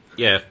there.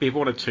 Yeah, if people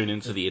want to tune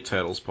into the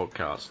Eternals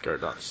podcast, go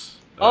nuts.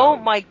 Oh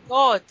my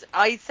god,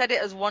 I said it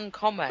as one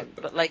comment,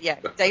 but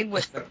Dane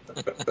Whitman.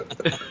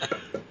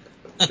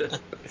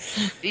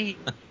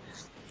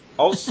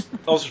 I was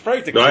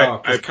referring to Carl,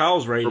 because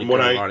Carl's ready to go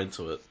right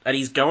into it. And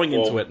he's going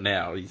into it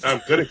now.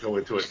 I'm going to go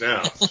into it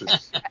now.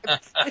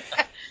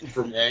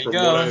 From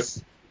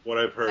what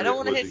I've heard, I don't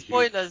want to hear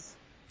spoilers.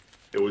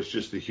 It was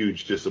just a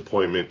huge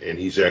disappointment, and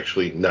he's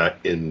actually not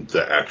in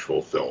the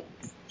actual film.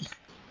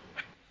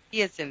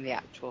 He is in the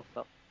actual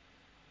film.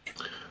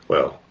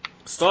 Well...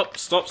 Stop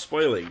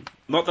spoiling.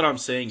 Not that I'm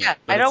seeing it,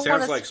 but I don't it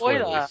sounds want like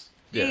spoiler.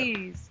 spoilers.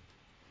 Jeez.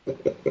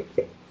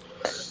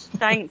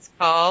 Thanks,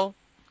 Carl.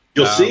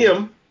 You'll see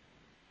him.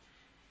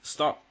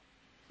 Stop.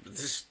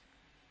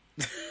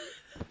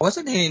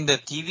 Wasn't he in the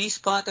TV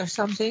spot or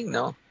something?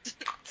 No.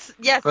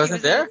 Yes,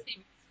 wasn't he was there? in the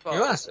TV spot. He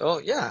was. Oh,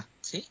 yeah.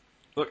 See?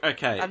 Look,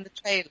 okay. And the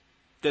trailer.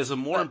 There's a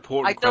more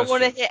important question. I don't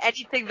question. want to hear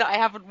anything that I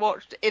haven't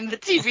watched in the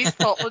TV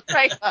spot or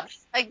trailer.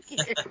 Thank you.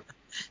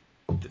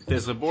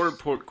 There's a more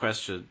important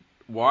question.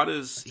 Why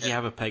does he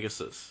have a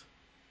Pegasus?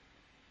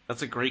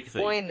 That's a Greek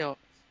thing. Why not?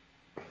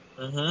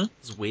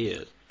 It's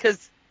weird.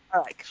 Because,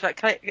 can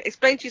I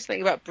explain to you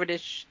something about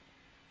British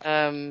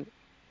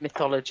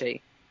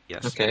mythology?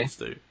 Yes, please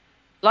do.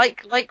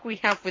 Like we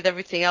have with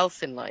everything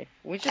else in life,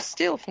 we just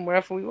steal from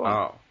wherever we want.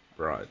 Oh,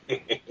 right.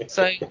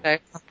 So,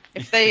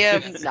 if they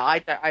no, I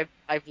don't.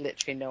 I've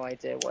literally no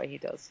idea why he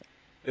does.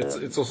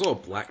 It's also a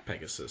black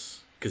Pegasus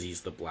because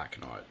he's the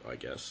Black Knight, I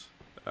guess.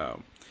 I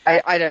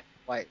don't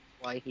know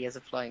why he has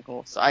a flying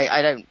horse.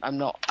 I'm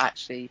not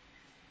actually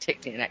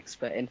particularly an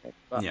expert in it,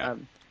 but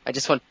I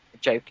just want to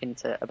joke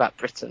about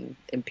Britain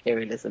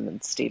imperialism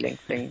and stealing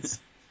things.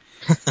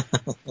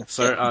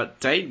 So,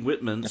 Dane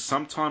Whitman,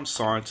 sometimes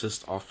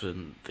scientist,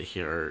 often the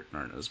hero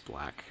known as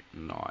Black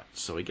Knight.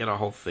 So we get a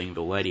whole thing.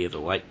 The Lady of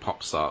the Lake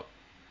pops up,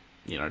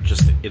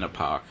 just in a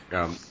park.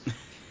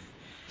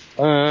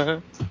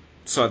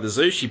 So at the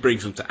zoo, she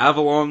brings him to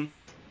Avalon,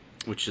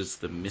 which is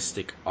the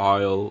Mystic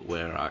Isle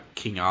where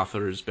King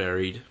Arthur is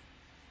buried.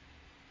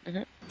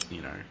 Mm-hmm.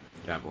 You know,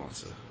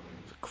 Avalon's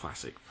a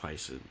classic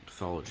place in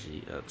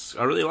mythology.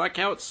 I really like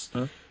how it's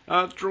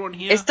drawn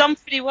here. It's done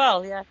pretty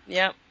well,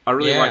 yeah. I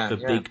really like the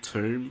big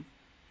tomb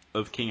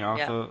of King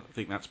Arthur. Yeah. I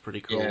think that's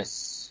pretty cool.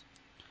 Yes.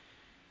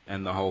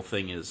 And the whole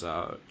thing is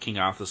King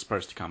Arthur's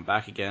supposed to come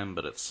back again,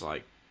 but it's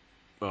like,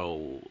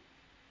 well,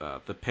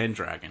 the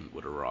Pendragon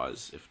would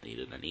arise if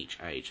needed, and each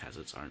age has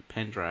its own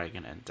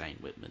Pendragon, and Dane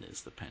Whitman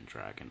is the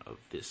Pendragon of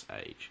this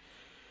age.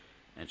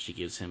 And she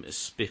gives him a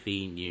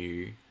spiffy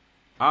new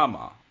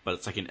armor, but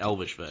it's like an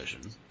elvish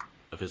version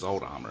of his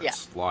old armor. Yeah.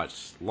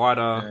 It's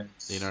lighter,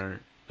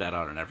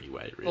 better in every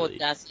way, really.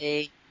 More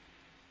jazzy.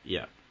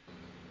 Yeah.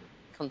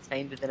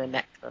 Contained within a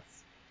necklace.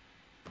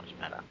 Much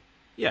better.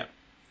 Yeah.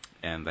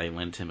 And they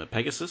lend him a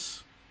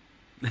Pegasus.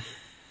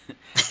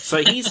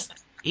 So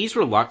he's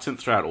reluctant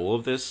throughout all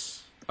of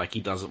this. Like, he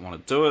doesn't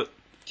want to do it.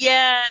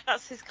 Yeah,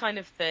 that's his kind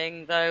of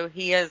thing, though.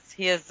 He has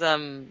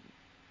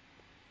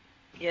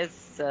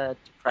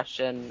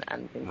depression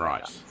and things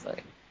like that. So.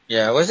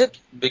 Yeah, was it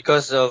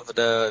because of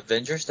the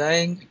Avengers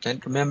dying? I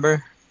can't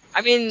remember.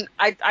 I mean,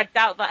 I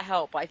doubt that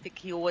helped, but I think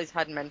he always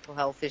had mental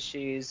health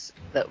issues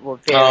that were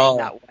veering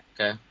that way.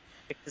 Okay.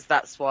 Because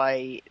that's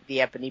why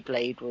the Ebony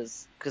Blade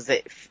was,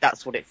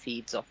 that's what it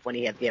feeds off when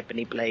he had the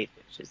Ebony Blade,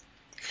 which is,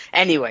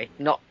 anyway,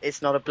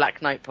 it's not a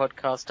Black Knight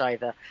podcast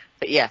either,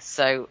 but yes,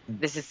 so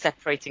this is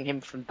separating him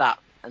from that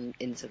and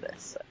into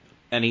this. So.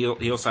 And he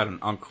also had an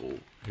uncle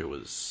who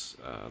was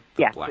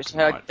the Black which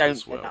Knight I don't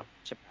as well. know that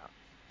much about.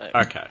 So.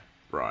 Okay,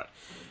 right.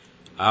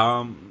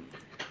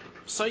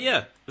 So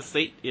yeah, it's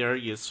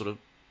your sort of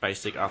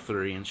basic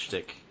Arthurian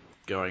shtick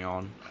going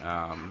on,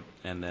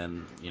 and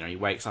then he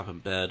wakes up in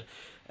bed.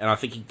 And I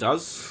think he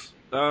does,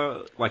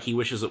 he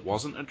wishes it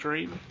wasn't a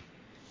dream.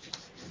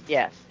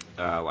 Yeah.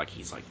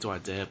 He's like, do I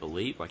dare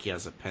believe? Like, he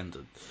has a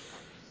pendant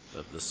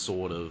of the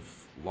Sword of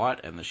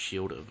Light and the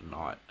Shield of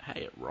Night.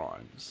 Hey, it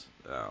rhymes.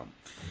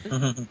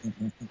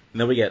 And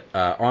then we get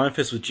Iron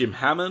Fist with Jim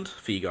Hammond,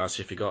 for you guys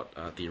who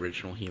forgot the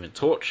original Human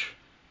Torch.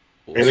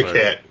 Also, and the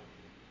cat.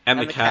 And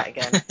the cat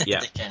again.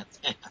 Yeah. The cat.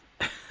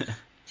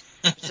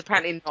 It's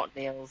apparently not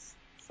Neil's.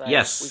 So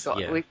yes.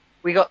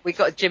 We got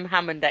a Jim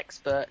Hammond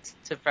expert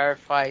to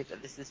verify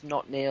that this is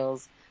not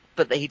Neil's,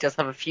 but that he does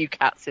have a few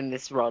cats in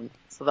this run,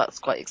 so that's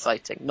quite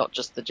exciting. Not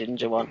just the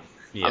ginger one.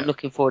 Yeah. I'm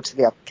looking forward to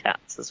the other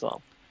cats as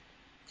well.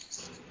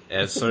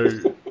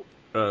 So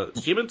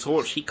Human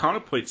Torch, he kind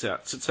of points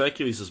out since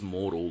Hercules is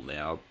mortal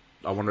now,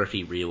 I wonder if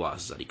he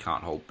realizes that he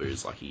can't hold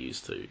booze like he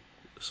used to.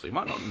 So he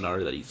might not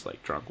know that he's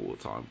like drunk all the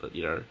time, but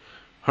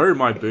ho,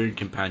 my boon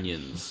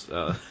companions.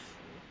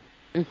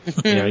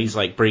 He's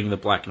like bringing the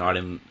Black Knight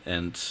in,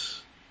 and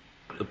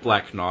the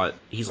Black Knight,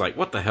 he's like,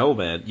 what the hell,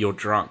 man? You're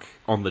drunk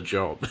on the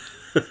job.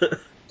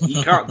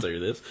 You can't do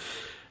this.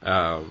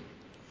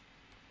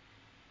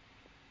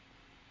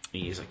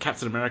 He's like,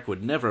 Captain America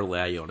would never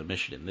allow you on a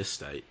mission in this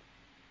state.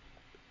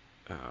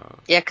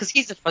 Yeah, because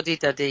he's a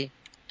fuddy-duddy.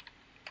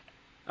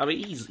 I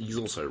mean, he's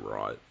also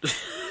right.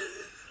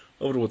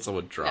 I wouldn't want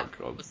someone drunk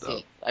on the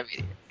job. I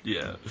mean,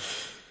 yeah.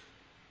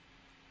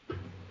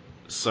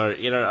 So,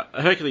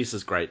 Hercules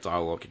has great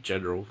dialogue in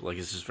general. Like,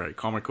 it's just very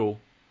comical.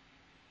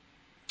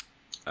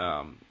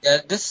 Yeah,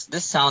 this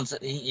sounds,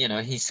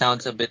 he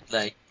sounds a bit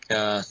like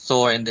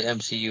Thor in the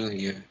MCU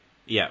here.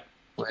 Yeah.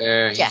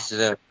 Where he's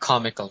the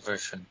comical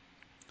version.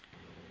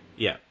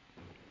 Yeah.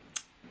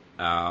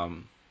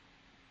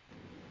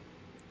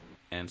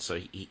 And so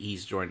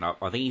he's joined up.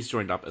 I think he's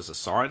joined up as a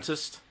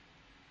scientist,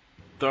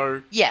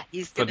 though. Yeah,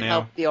 he's going to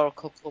help the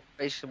Oracle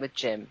Corporation with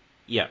Jim.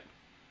 Yeah.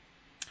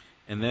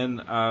 And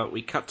then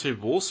we cut to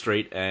Wall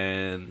Street,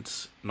 and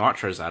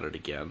Nitro's at it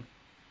again.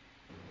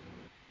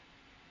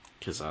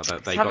 Because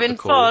they got the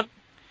call. Fun.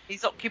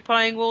 He's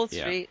occupying Wall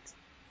Street.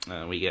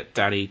 We get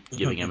Danny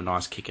giving him a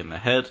nice kick in the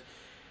head,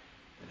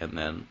 and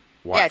then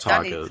White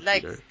Tiger. Danny's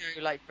legs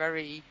go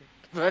very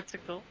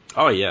vertical.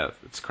 Oh yeah,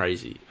 it's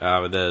crazy.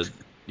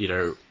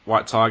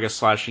 White Tiger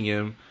slashing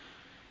him.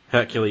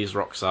 Hercules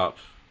rocks up,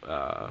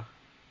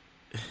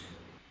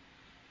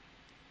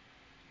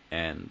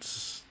 and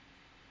it's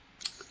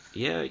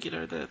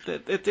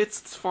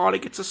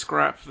fighting. It's a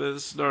scrap.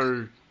 There's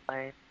no.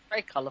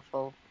 Very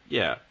colourful.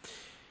 Yeah.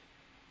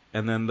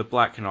 And then the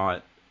Black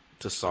Knight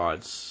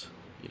decides,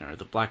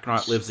 the Black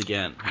Knight lives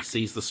again. He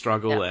sees the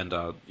struggle, and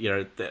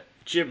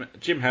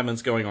Jim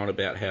Hammond's going on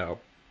about how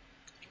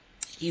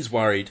he's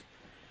worried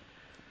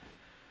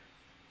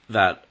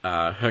that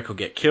Herc will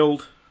get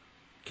killed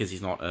because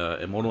he's not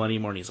immortal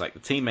anymore, and he's like, the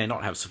team may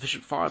not have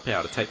sufficient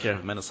firepower to take care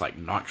of a menace like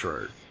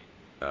Nitro.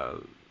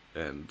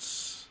 And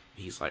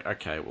he's like,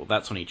 okay, well,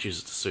 that's when he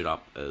chooses to suit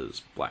up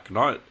as Black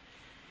Knight.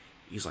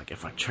 He's like,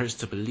 if I chose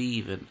to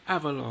believe in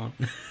Avalon.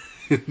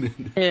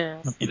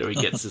 Yeah. He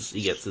gets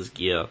his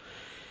gear.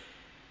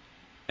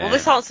 Well,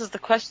 this answers the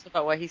question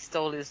about where he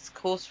stole his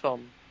course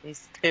from.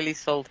 He's clearly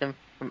sold him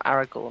from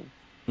Aragorn.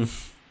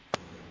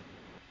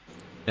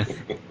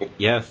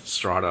 Yeah,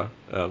 Strider.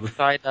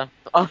 Strider.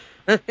 Oh,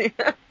 so,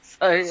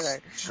 all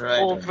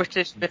Strider.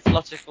 British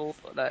mythological,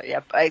 but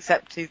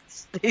except he's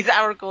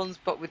Aragorn's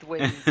but with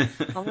wings.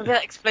 Oh, maybe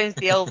that explains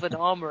the elven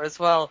armor as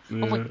well. Oh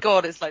my Yeah.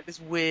 god, it's like this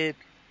weird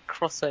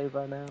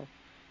crossover now.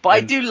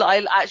 But And-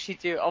 I actually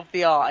do, of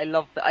the art,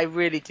 I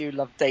really do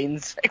love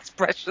Dane's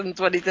expressions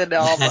when he's in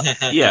armor.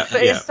 Yeah,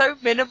 But yeah. it's so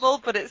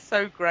minimal, but it's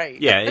so great.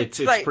 Yeah, it's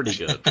like, pretty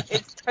good.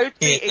 It's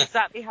totally Yeah.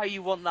 exactly how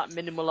you want that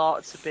minimal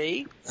art to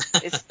be.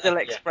 It's still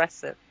Yeah.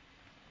 expressive.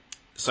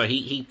 So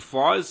he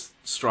flies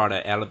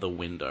Strider out of the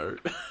window.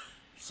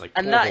 It's like,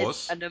 And poor that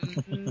horse. is an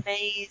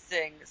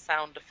amazing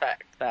sound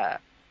effect there.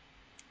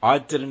 I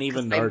didn't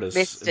even 'Cause they notice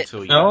missed it until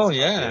the you. Oh, first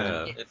time.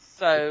 yeah. Yeah. It's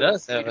so It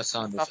does have a beautiful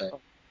sound stuff. effect.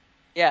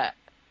 Yeah,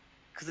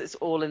 because it's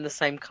all in the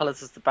same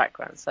colours as the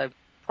background. So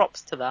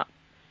props to that.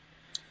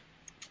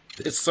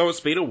 It's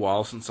been a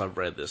while since I've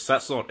read this.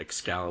 That's not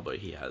Excalibur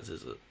he has,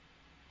 is it?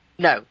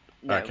 No.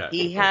 Okay.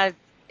 He had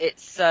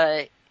it's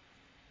the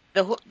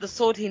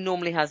sword he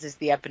normally has is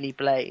the ebony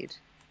blade.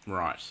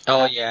 Right.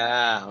 Oh,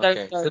 yeah. Okay.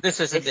 Don't know So this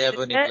isn't if the this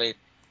Ebony is it. Blade.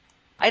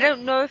 I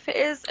don't know if it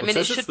is. I Well, mean, it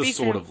it says should it's the be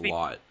sword for him of to be,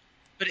 light.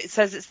 but it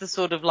says it's the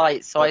sword of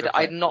light. So Sword of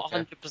Light, I'm not okay.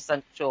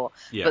 100% sure.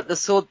 Yeah. But the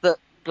sword that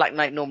Black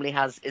Knight normally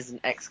has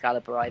isn't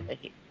Excalibur either.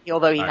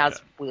 Although he Okay.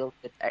 has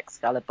wielded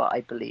Excalibur,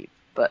 I believe,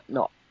 but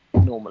not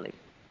normally.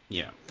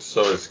 Yeah.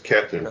 So is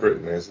Captain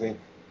Britain, isn't he?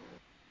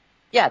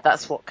 Yeah,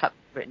 that's what Captain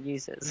Britain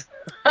uses.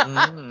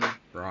 Mm.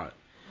 Right.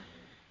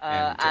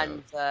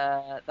 And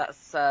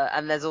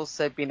there's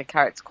also been a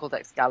character called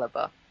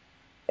Excalibur,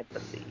 I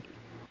believe.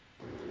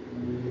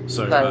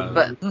 So,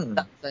 But Hmm.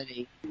 that's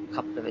only a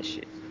couple of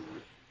issues.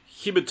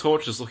 Human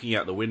Torch is looking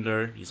out the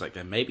window. He's like,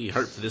 there may be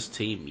hope for this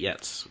team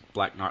yet.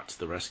 Black Knight to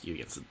the rescue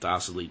against the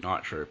dastardly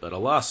Nitro. But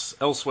alas,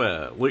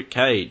 elsewhere, Luke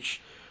Cage,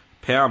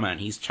 Power Man,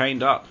 he's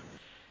chained up.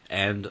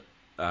 And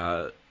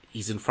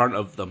he's in front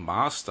of the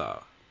Master.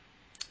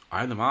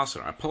 I am the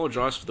Master. I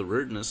apologize for the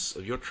rudeness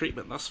of your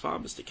treatment thus far,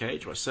 Mr.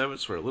 Cage. My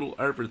servants were a little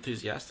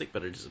over-enthusiastic,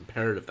 but it is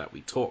imperative that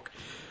we talk.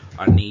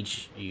 I need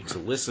you to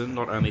listen,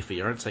 not only for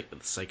your own sake, but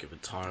the sake of the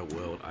entire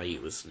world. Are you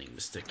listening,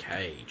 Mr.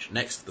 Cage?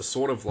 Next, the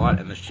Sword of Light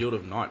and the Shield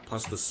of Night,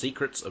 plus the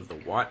secrets of the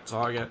White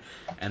Tiger,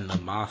 and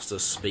the Master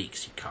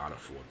speaks. You can't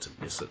afford to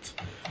miss it.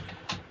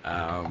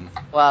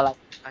 Well,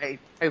 I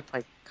hope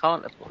I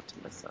can't afford to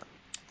miss that.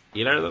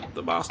 You know,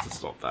 the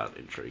Master's not that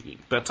intriguing.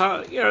 But,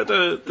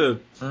 the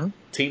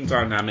team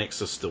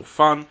dynamics are still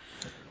fun.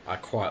 I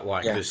quite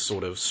like Yeah. this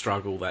sort of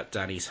struggle that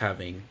Danny's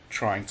having,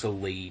 trying to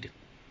lead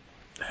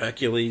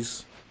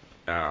Hercules.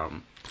 I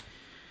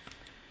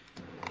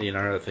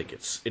think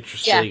it's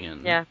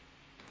interesting. Yeah.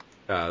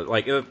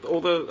 White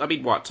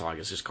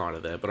Tiger's just kind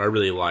of there, but I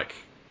really like,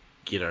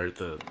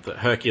 the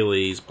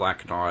Hercules,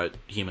 Black Knight,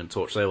 Human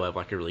Torch, they all have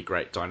like a really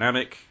great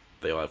dynamic.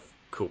 They all have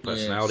cool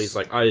personalities.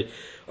 Yes. Like,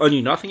 I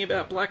knew nothing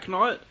about Black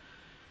Knight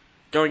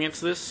going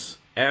into this,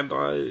 and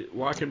I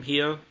like him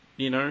here,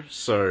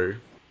 so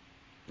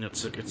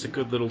it's a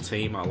good little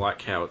team. I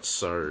like how it's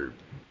so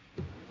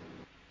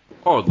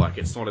odd. Like,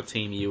 it's not a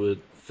team you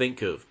would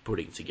think of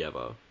putting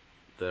together.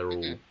 They're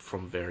all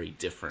from very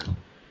different.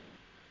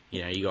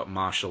 You got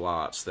martial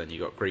arts, then you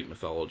got Greek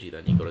mythology,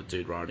 then you got a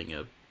dude riding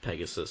a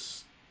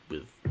Pegasus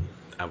with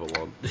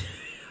Avalon.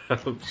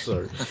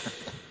 So,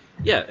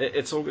 yeah,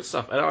 it's all good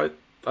stuff. And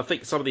I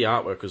think some of the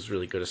artwork was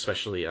really good,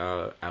 especially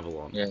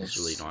Avalon. Yes. It was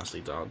really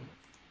nicely done.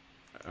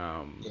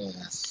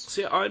 Yes.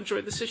 So yeah, I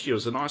enjoyed this issue. It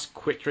was a nice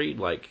quick read.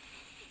 Like,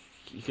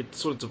 you could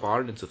sort of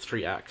divide it into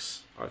 3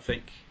 acts, I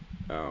think.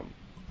 But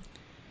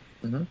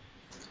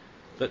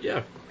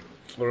yeah,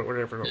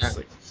 whatever else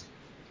think.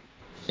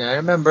 Yeah, I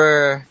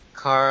remember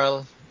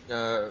Carl,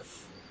 not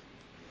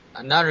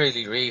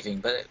really raving,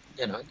 but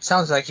it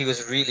sounds like he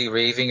was really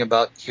raving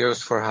about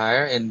Heroes for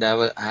Hire, and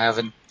I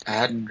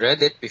hadn't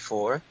read it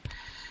before.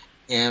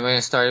 And when I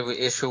started with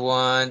issue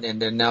 1,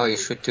 and then now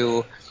issue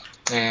 2,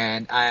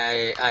 and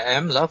I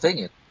am loving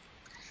it.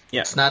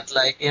 Yeah. It's not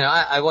like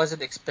I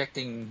wasn't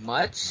expecting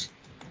much,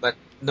 but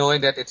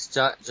knowing that it's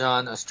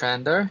John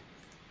Ostrander,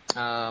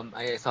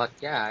 I thought,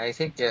 I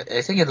think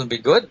it'll be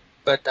good,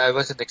 but I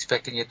wasn't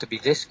expecting it to be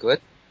this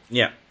good.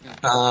 Yeah.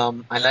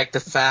 I like the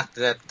fact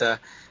that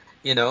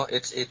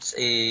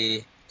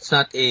it's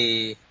not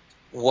a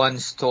one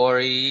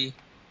story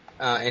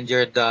and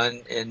you're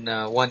done in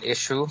one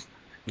issue.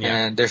 Yeah.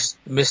 And there's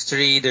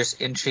mystery, there's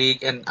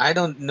intrigue, and I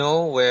don't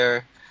know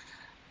where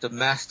the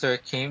Master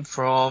came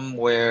from,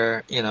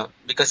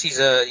 because he's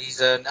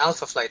an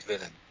Alpha Flight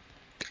villain.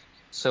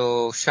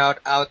 So shout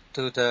out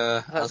to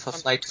the Alpha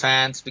Flight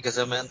fans, because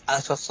I'm an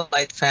Alpha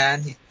Flight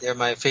fan. They're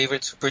my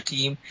favorite super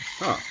team.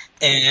 Huh.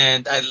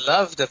 And I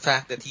love the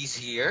fact that he's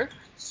here.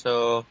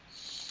 So,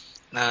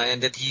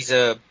 and that he's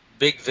a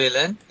big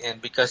villain,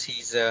 and because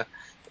he's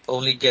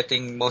only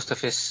getting most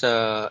of his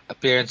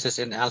appearances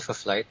in Alpha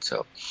Flight.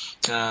 So,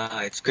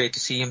 it's great to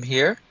see him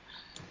here.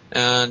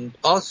 And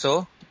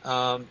also,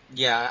 I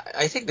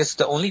think this is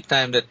the only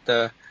time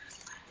that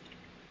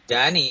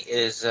Danny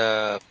is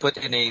put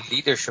in a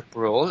leadership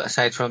role,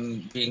 aside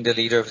from being the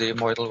leader of the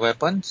Immortal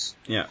Weapons.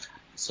 Yeah.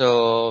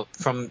 So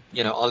from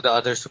all the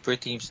other super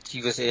teams that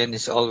he was in,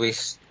 is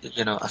always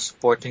a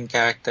supporting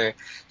character.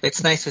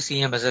 It's nice to see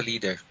him as a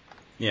leader.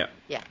 Yeah.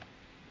 Yeah.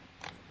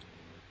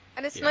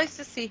 And it's nice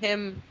to see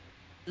him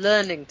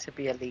learning to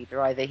be a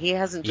leader either. He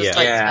hasn't just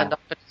turned up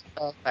and it's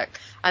perfect.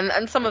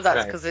 And some of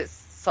that's because it's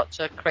such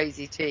a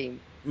crazy team.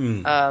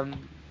 Mm.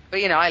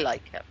 But I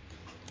like him.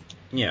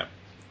 Yeah.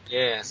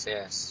 Yes.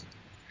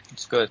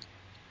 It's good.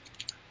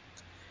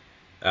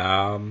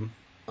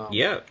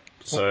 Yeah.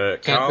 So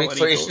can't Carl, wait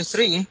for issue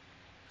 3.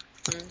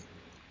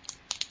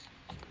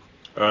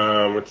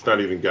 It's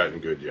not even gotten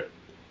good yet.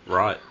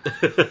 Right.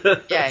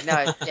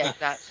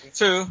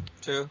 Exactly.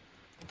 True.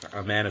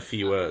 A man of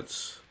few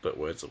words, but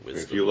words of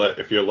wisdom.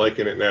 If you're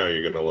liking it now,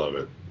 you're gonna love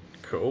it.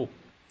 Cool.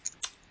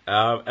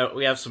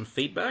 We have some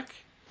feedback.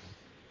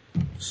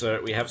 So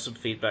we have some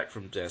feedback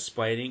from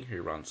Desplaining,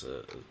 who runs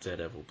a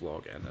Daredevil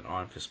blog and an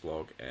Iron Fist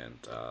blog, and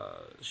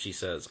she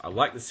says, I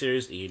like the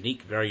series, a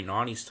unique, very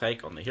 90s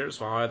take on the Heroes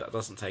for Hire that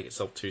doesn't take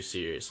itself too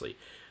seriously.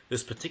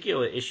 This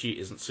particular issue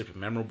isn't super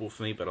memorable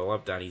for me, but I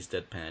love Danny's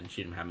deadpan,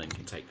 Jim Hammond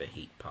can take the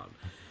heat pun.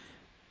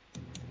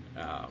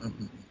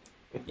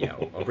 Yeah,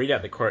 I'll read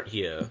out the quote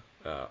here.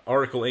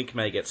 Oracle Inc.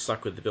 may get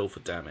stuck with the bill for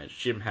damage.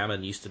 Jim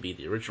Hammond used to be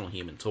the original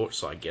Human Torch,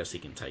 so I guess he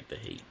can take the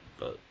heat,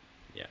 but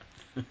yeah.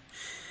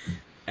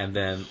 And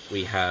then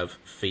we have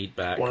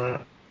feedback.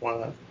 What?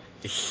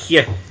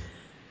 Yeah.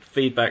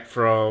 Feedback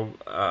from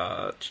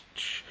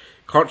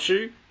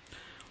Conchu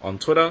on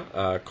Twitter.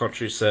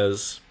 Conchu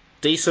says,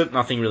 decent,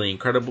 nothing really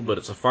incredible, but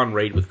it's a fun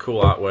read with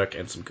cool artwork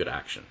and some good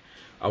action.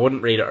 I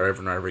wouldn't read it over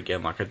and over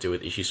again like I do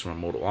with issues from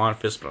Immortal Iron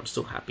Fist, but I'm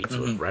still happy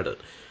to have read it.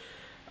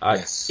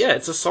 Yes. Yeah,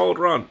 it's a solid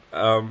run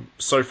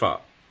so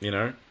far,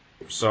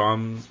 So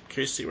I'm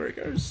curious to see where it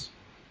goes.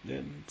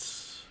 And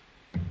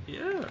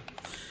yeah.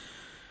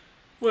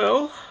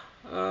 Well,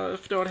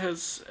 if no one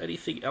has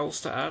anything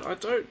else to add,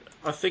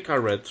 I think I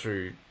read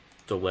through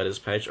the letters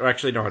page. Or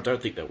actually, no, I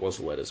don't think there was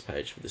a letters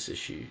page for this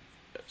issue.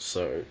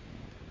 So,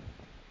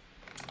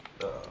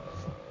 do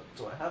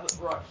I have it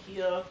right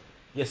here?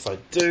 Yes, I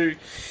do.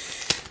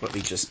 Let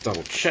me just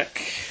double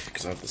check,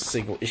 because I have the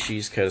single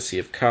issues courtesy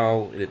of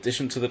Carl, in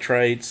addition to the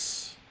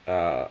trades.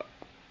 Yeah,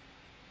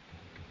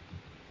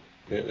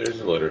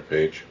 there's a letter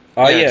page.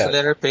 Oh, yeah. It's a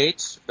letter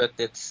page, but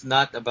it's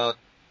not about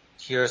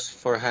Heroes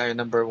for Hire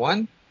number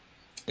 1.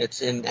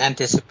 It's in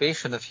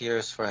anticipation of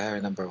Heroes for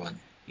Hire number 1.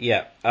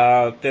 Yeah.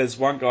 There's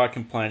one guy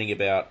complaining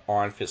about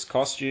Iron Fist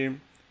costume,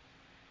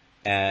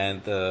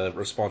 and the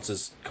response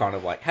is kind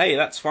of like, hey,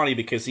 that's funny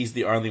because he's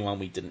the only one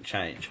we didn't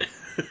change.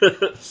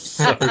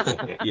 So,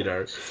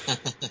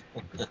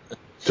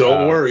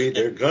 Don't worry,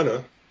 they're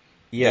gonna.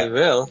 Yeah. They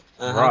will.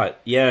 Right.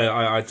 Yeah,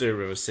 I do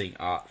remember seeing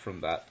art from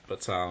that.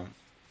 But,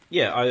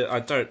 yeah, I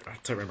don't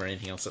remember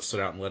anything else that stood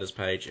out on the letters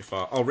page.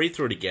 I'll read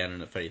through it again,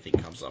 and if anything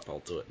comes up, I'll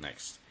do it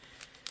next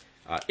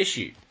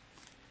issue.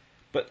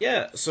 But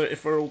yeah, so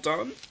if we're all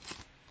done...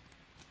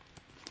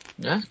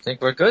 Yeah, I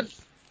think we're good.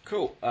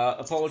 Cool.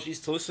 Apologies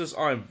to listeners.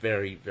 I'm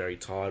very, very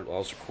tired while I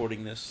was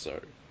recording this, so,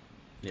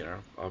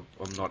 I'm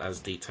not as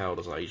detailed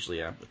as I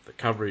usually am with the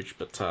coverage.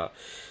 But,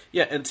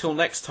 yeah, until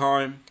next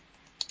time,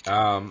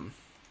 go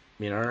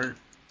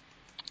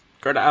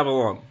to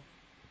Avalon.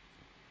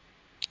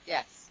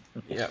 Yes.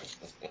 Yeah.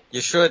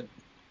 You should.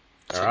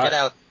 Check it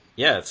out.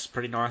 Yeah, it's a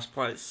pretty nice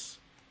place.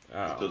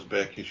 Get those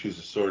back issues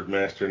of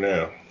Swordmaster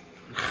now.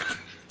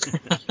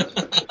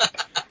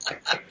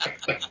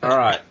 All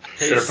right.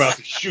 They're about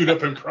to shoot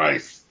up in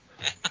price.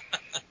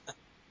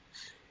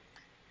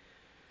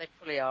 They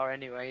probably are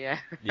anyway, yeah.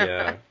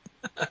 Yeah.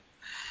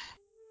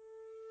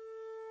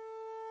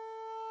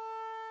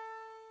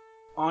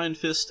 Iron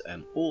Fist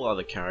and all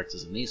other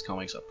characters in these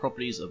comics are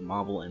properties of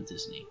Marvel and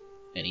Disney.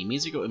 Any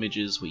music or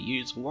images we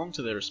use belong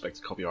to their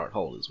respective copyright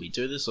holders. We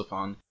do this for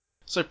fun,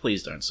 so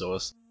please don't sue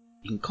us.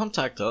 You can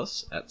contact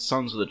us at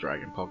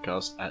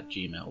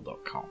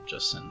sonsofthedragonpodcast@gmail.com.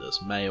 Just send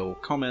us mail,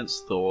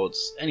 comments,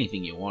 thoughts,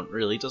 anything you want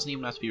really. Doesn't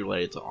even have to be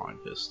related to Iron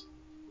Fist.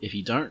 If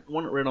you don't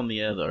want it read on the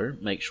air though,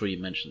 make sure you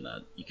mention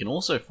that. You can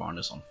also find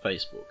us on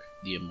Facebook,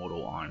 the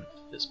Immortal Iron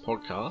Fist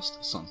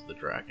Podcast, Sons of the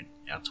Dragon,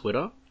 our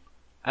Twitter,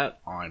 at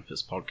Iron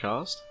Fist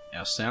Podcast,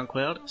 our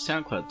SoundCloud,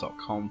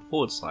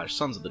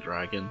 soundcloud.com/Sons of the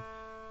Dragon,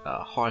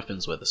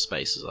 hyphens where the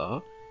spaces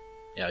are,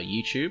 our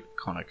YouTube,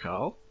 Connor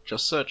Carl,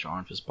 just search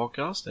Iron Fist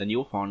Podcast and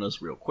you'll find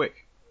us real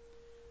quick.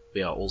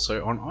 We are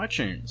also on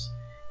iTunes.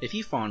 If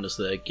you find us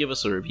there, give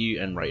us a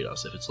review and rate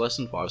us. If it's less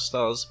than 5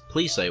 stars,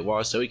 please say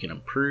why so we can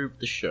improve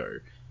the show.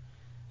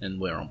 And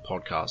we're on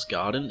Podcast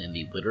Garden in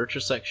the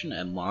literature section,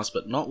 and last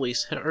but not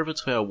least, head over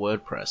to our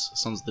WordPress,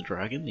 Sons of the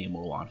Dragon, the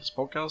Immortal Iron Fist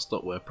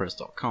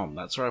Podcast.wordpress.com.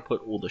 That's where I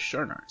put all the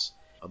show notes.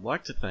 I'd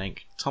like to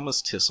thank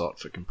Thomas Tissot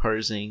for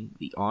composing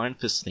the Iron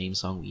Fist theme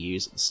song we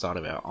use at the start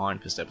of our Iron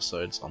Fist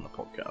episodes on the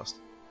podcast.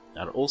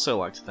 I'd also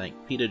like to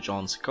thank Peter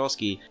John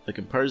Sikorsky for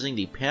composing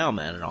the Power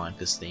Man and Iron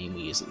Fist theme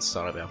we use at the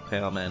start of our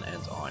Power Man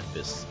and Iron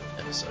Fist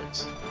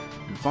episodes.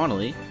 And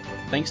finally,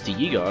 thanks to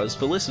you guys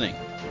for listening.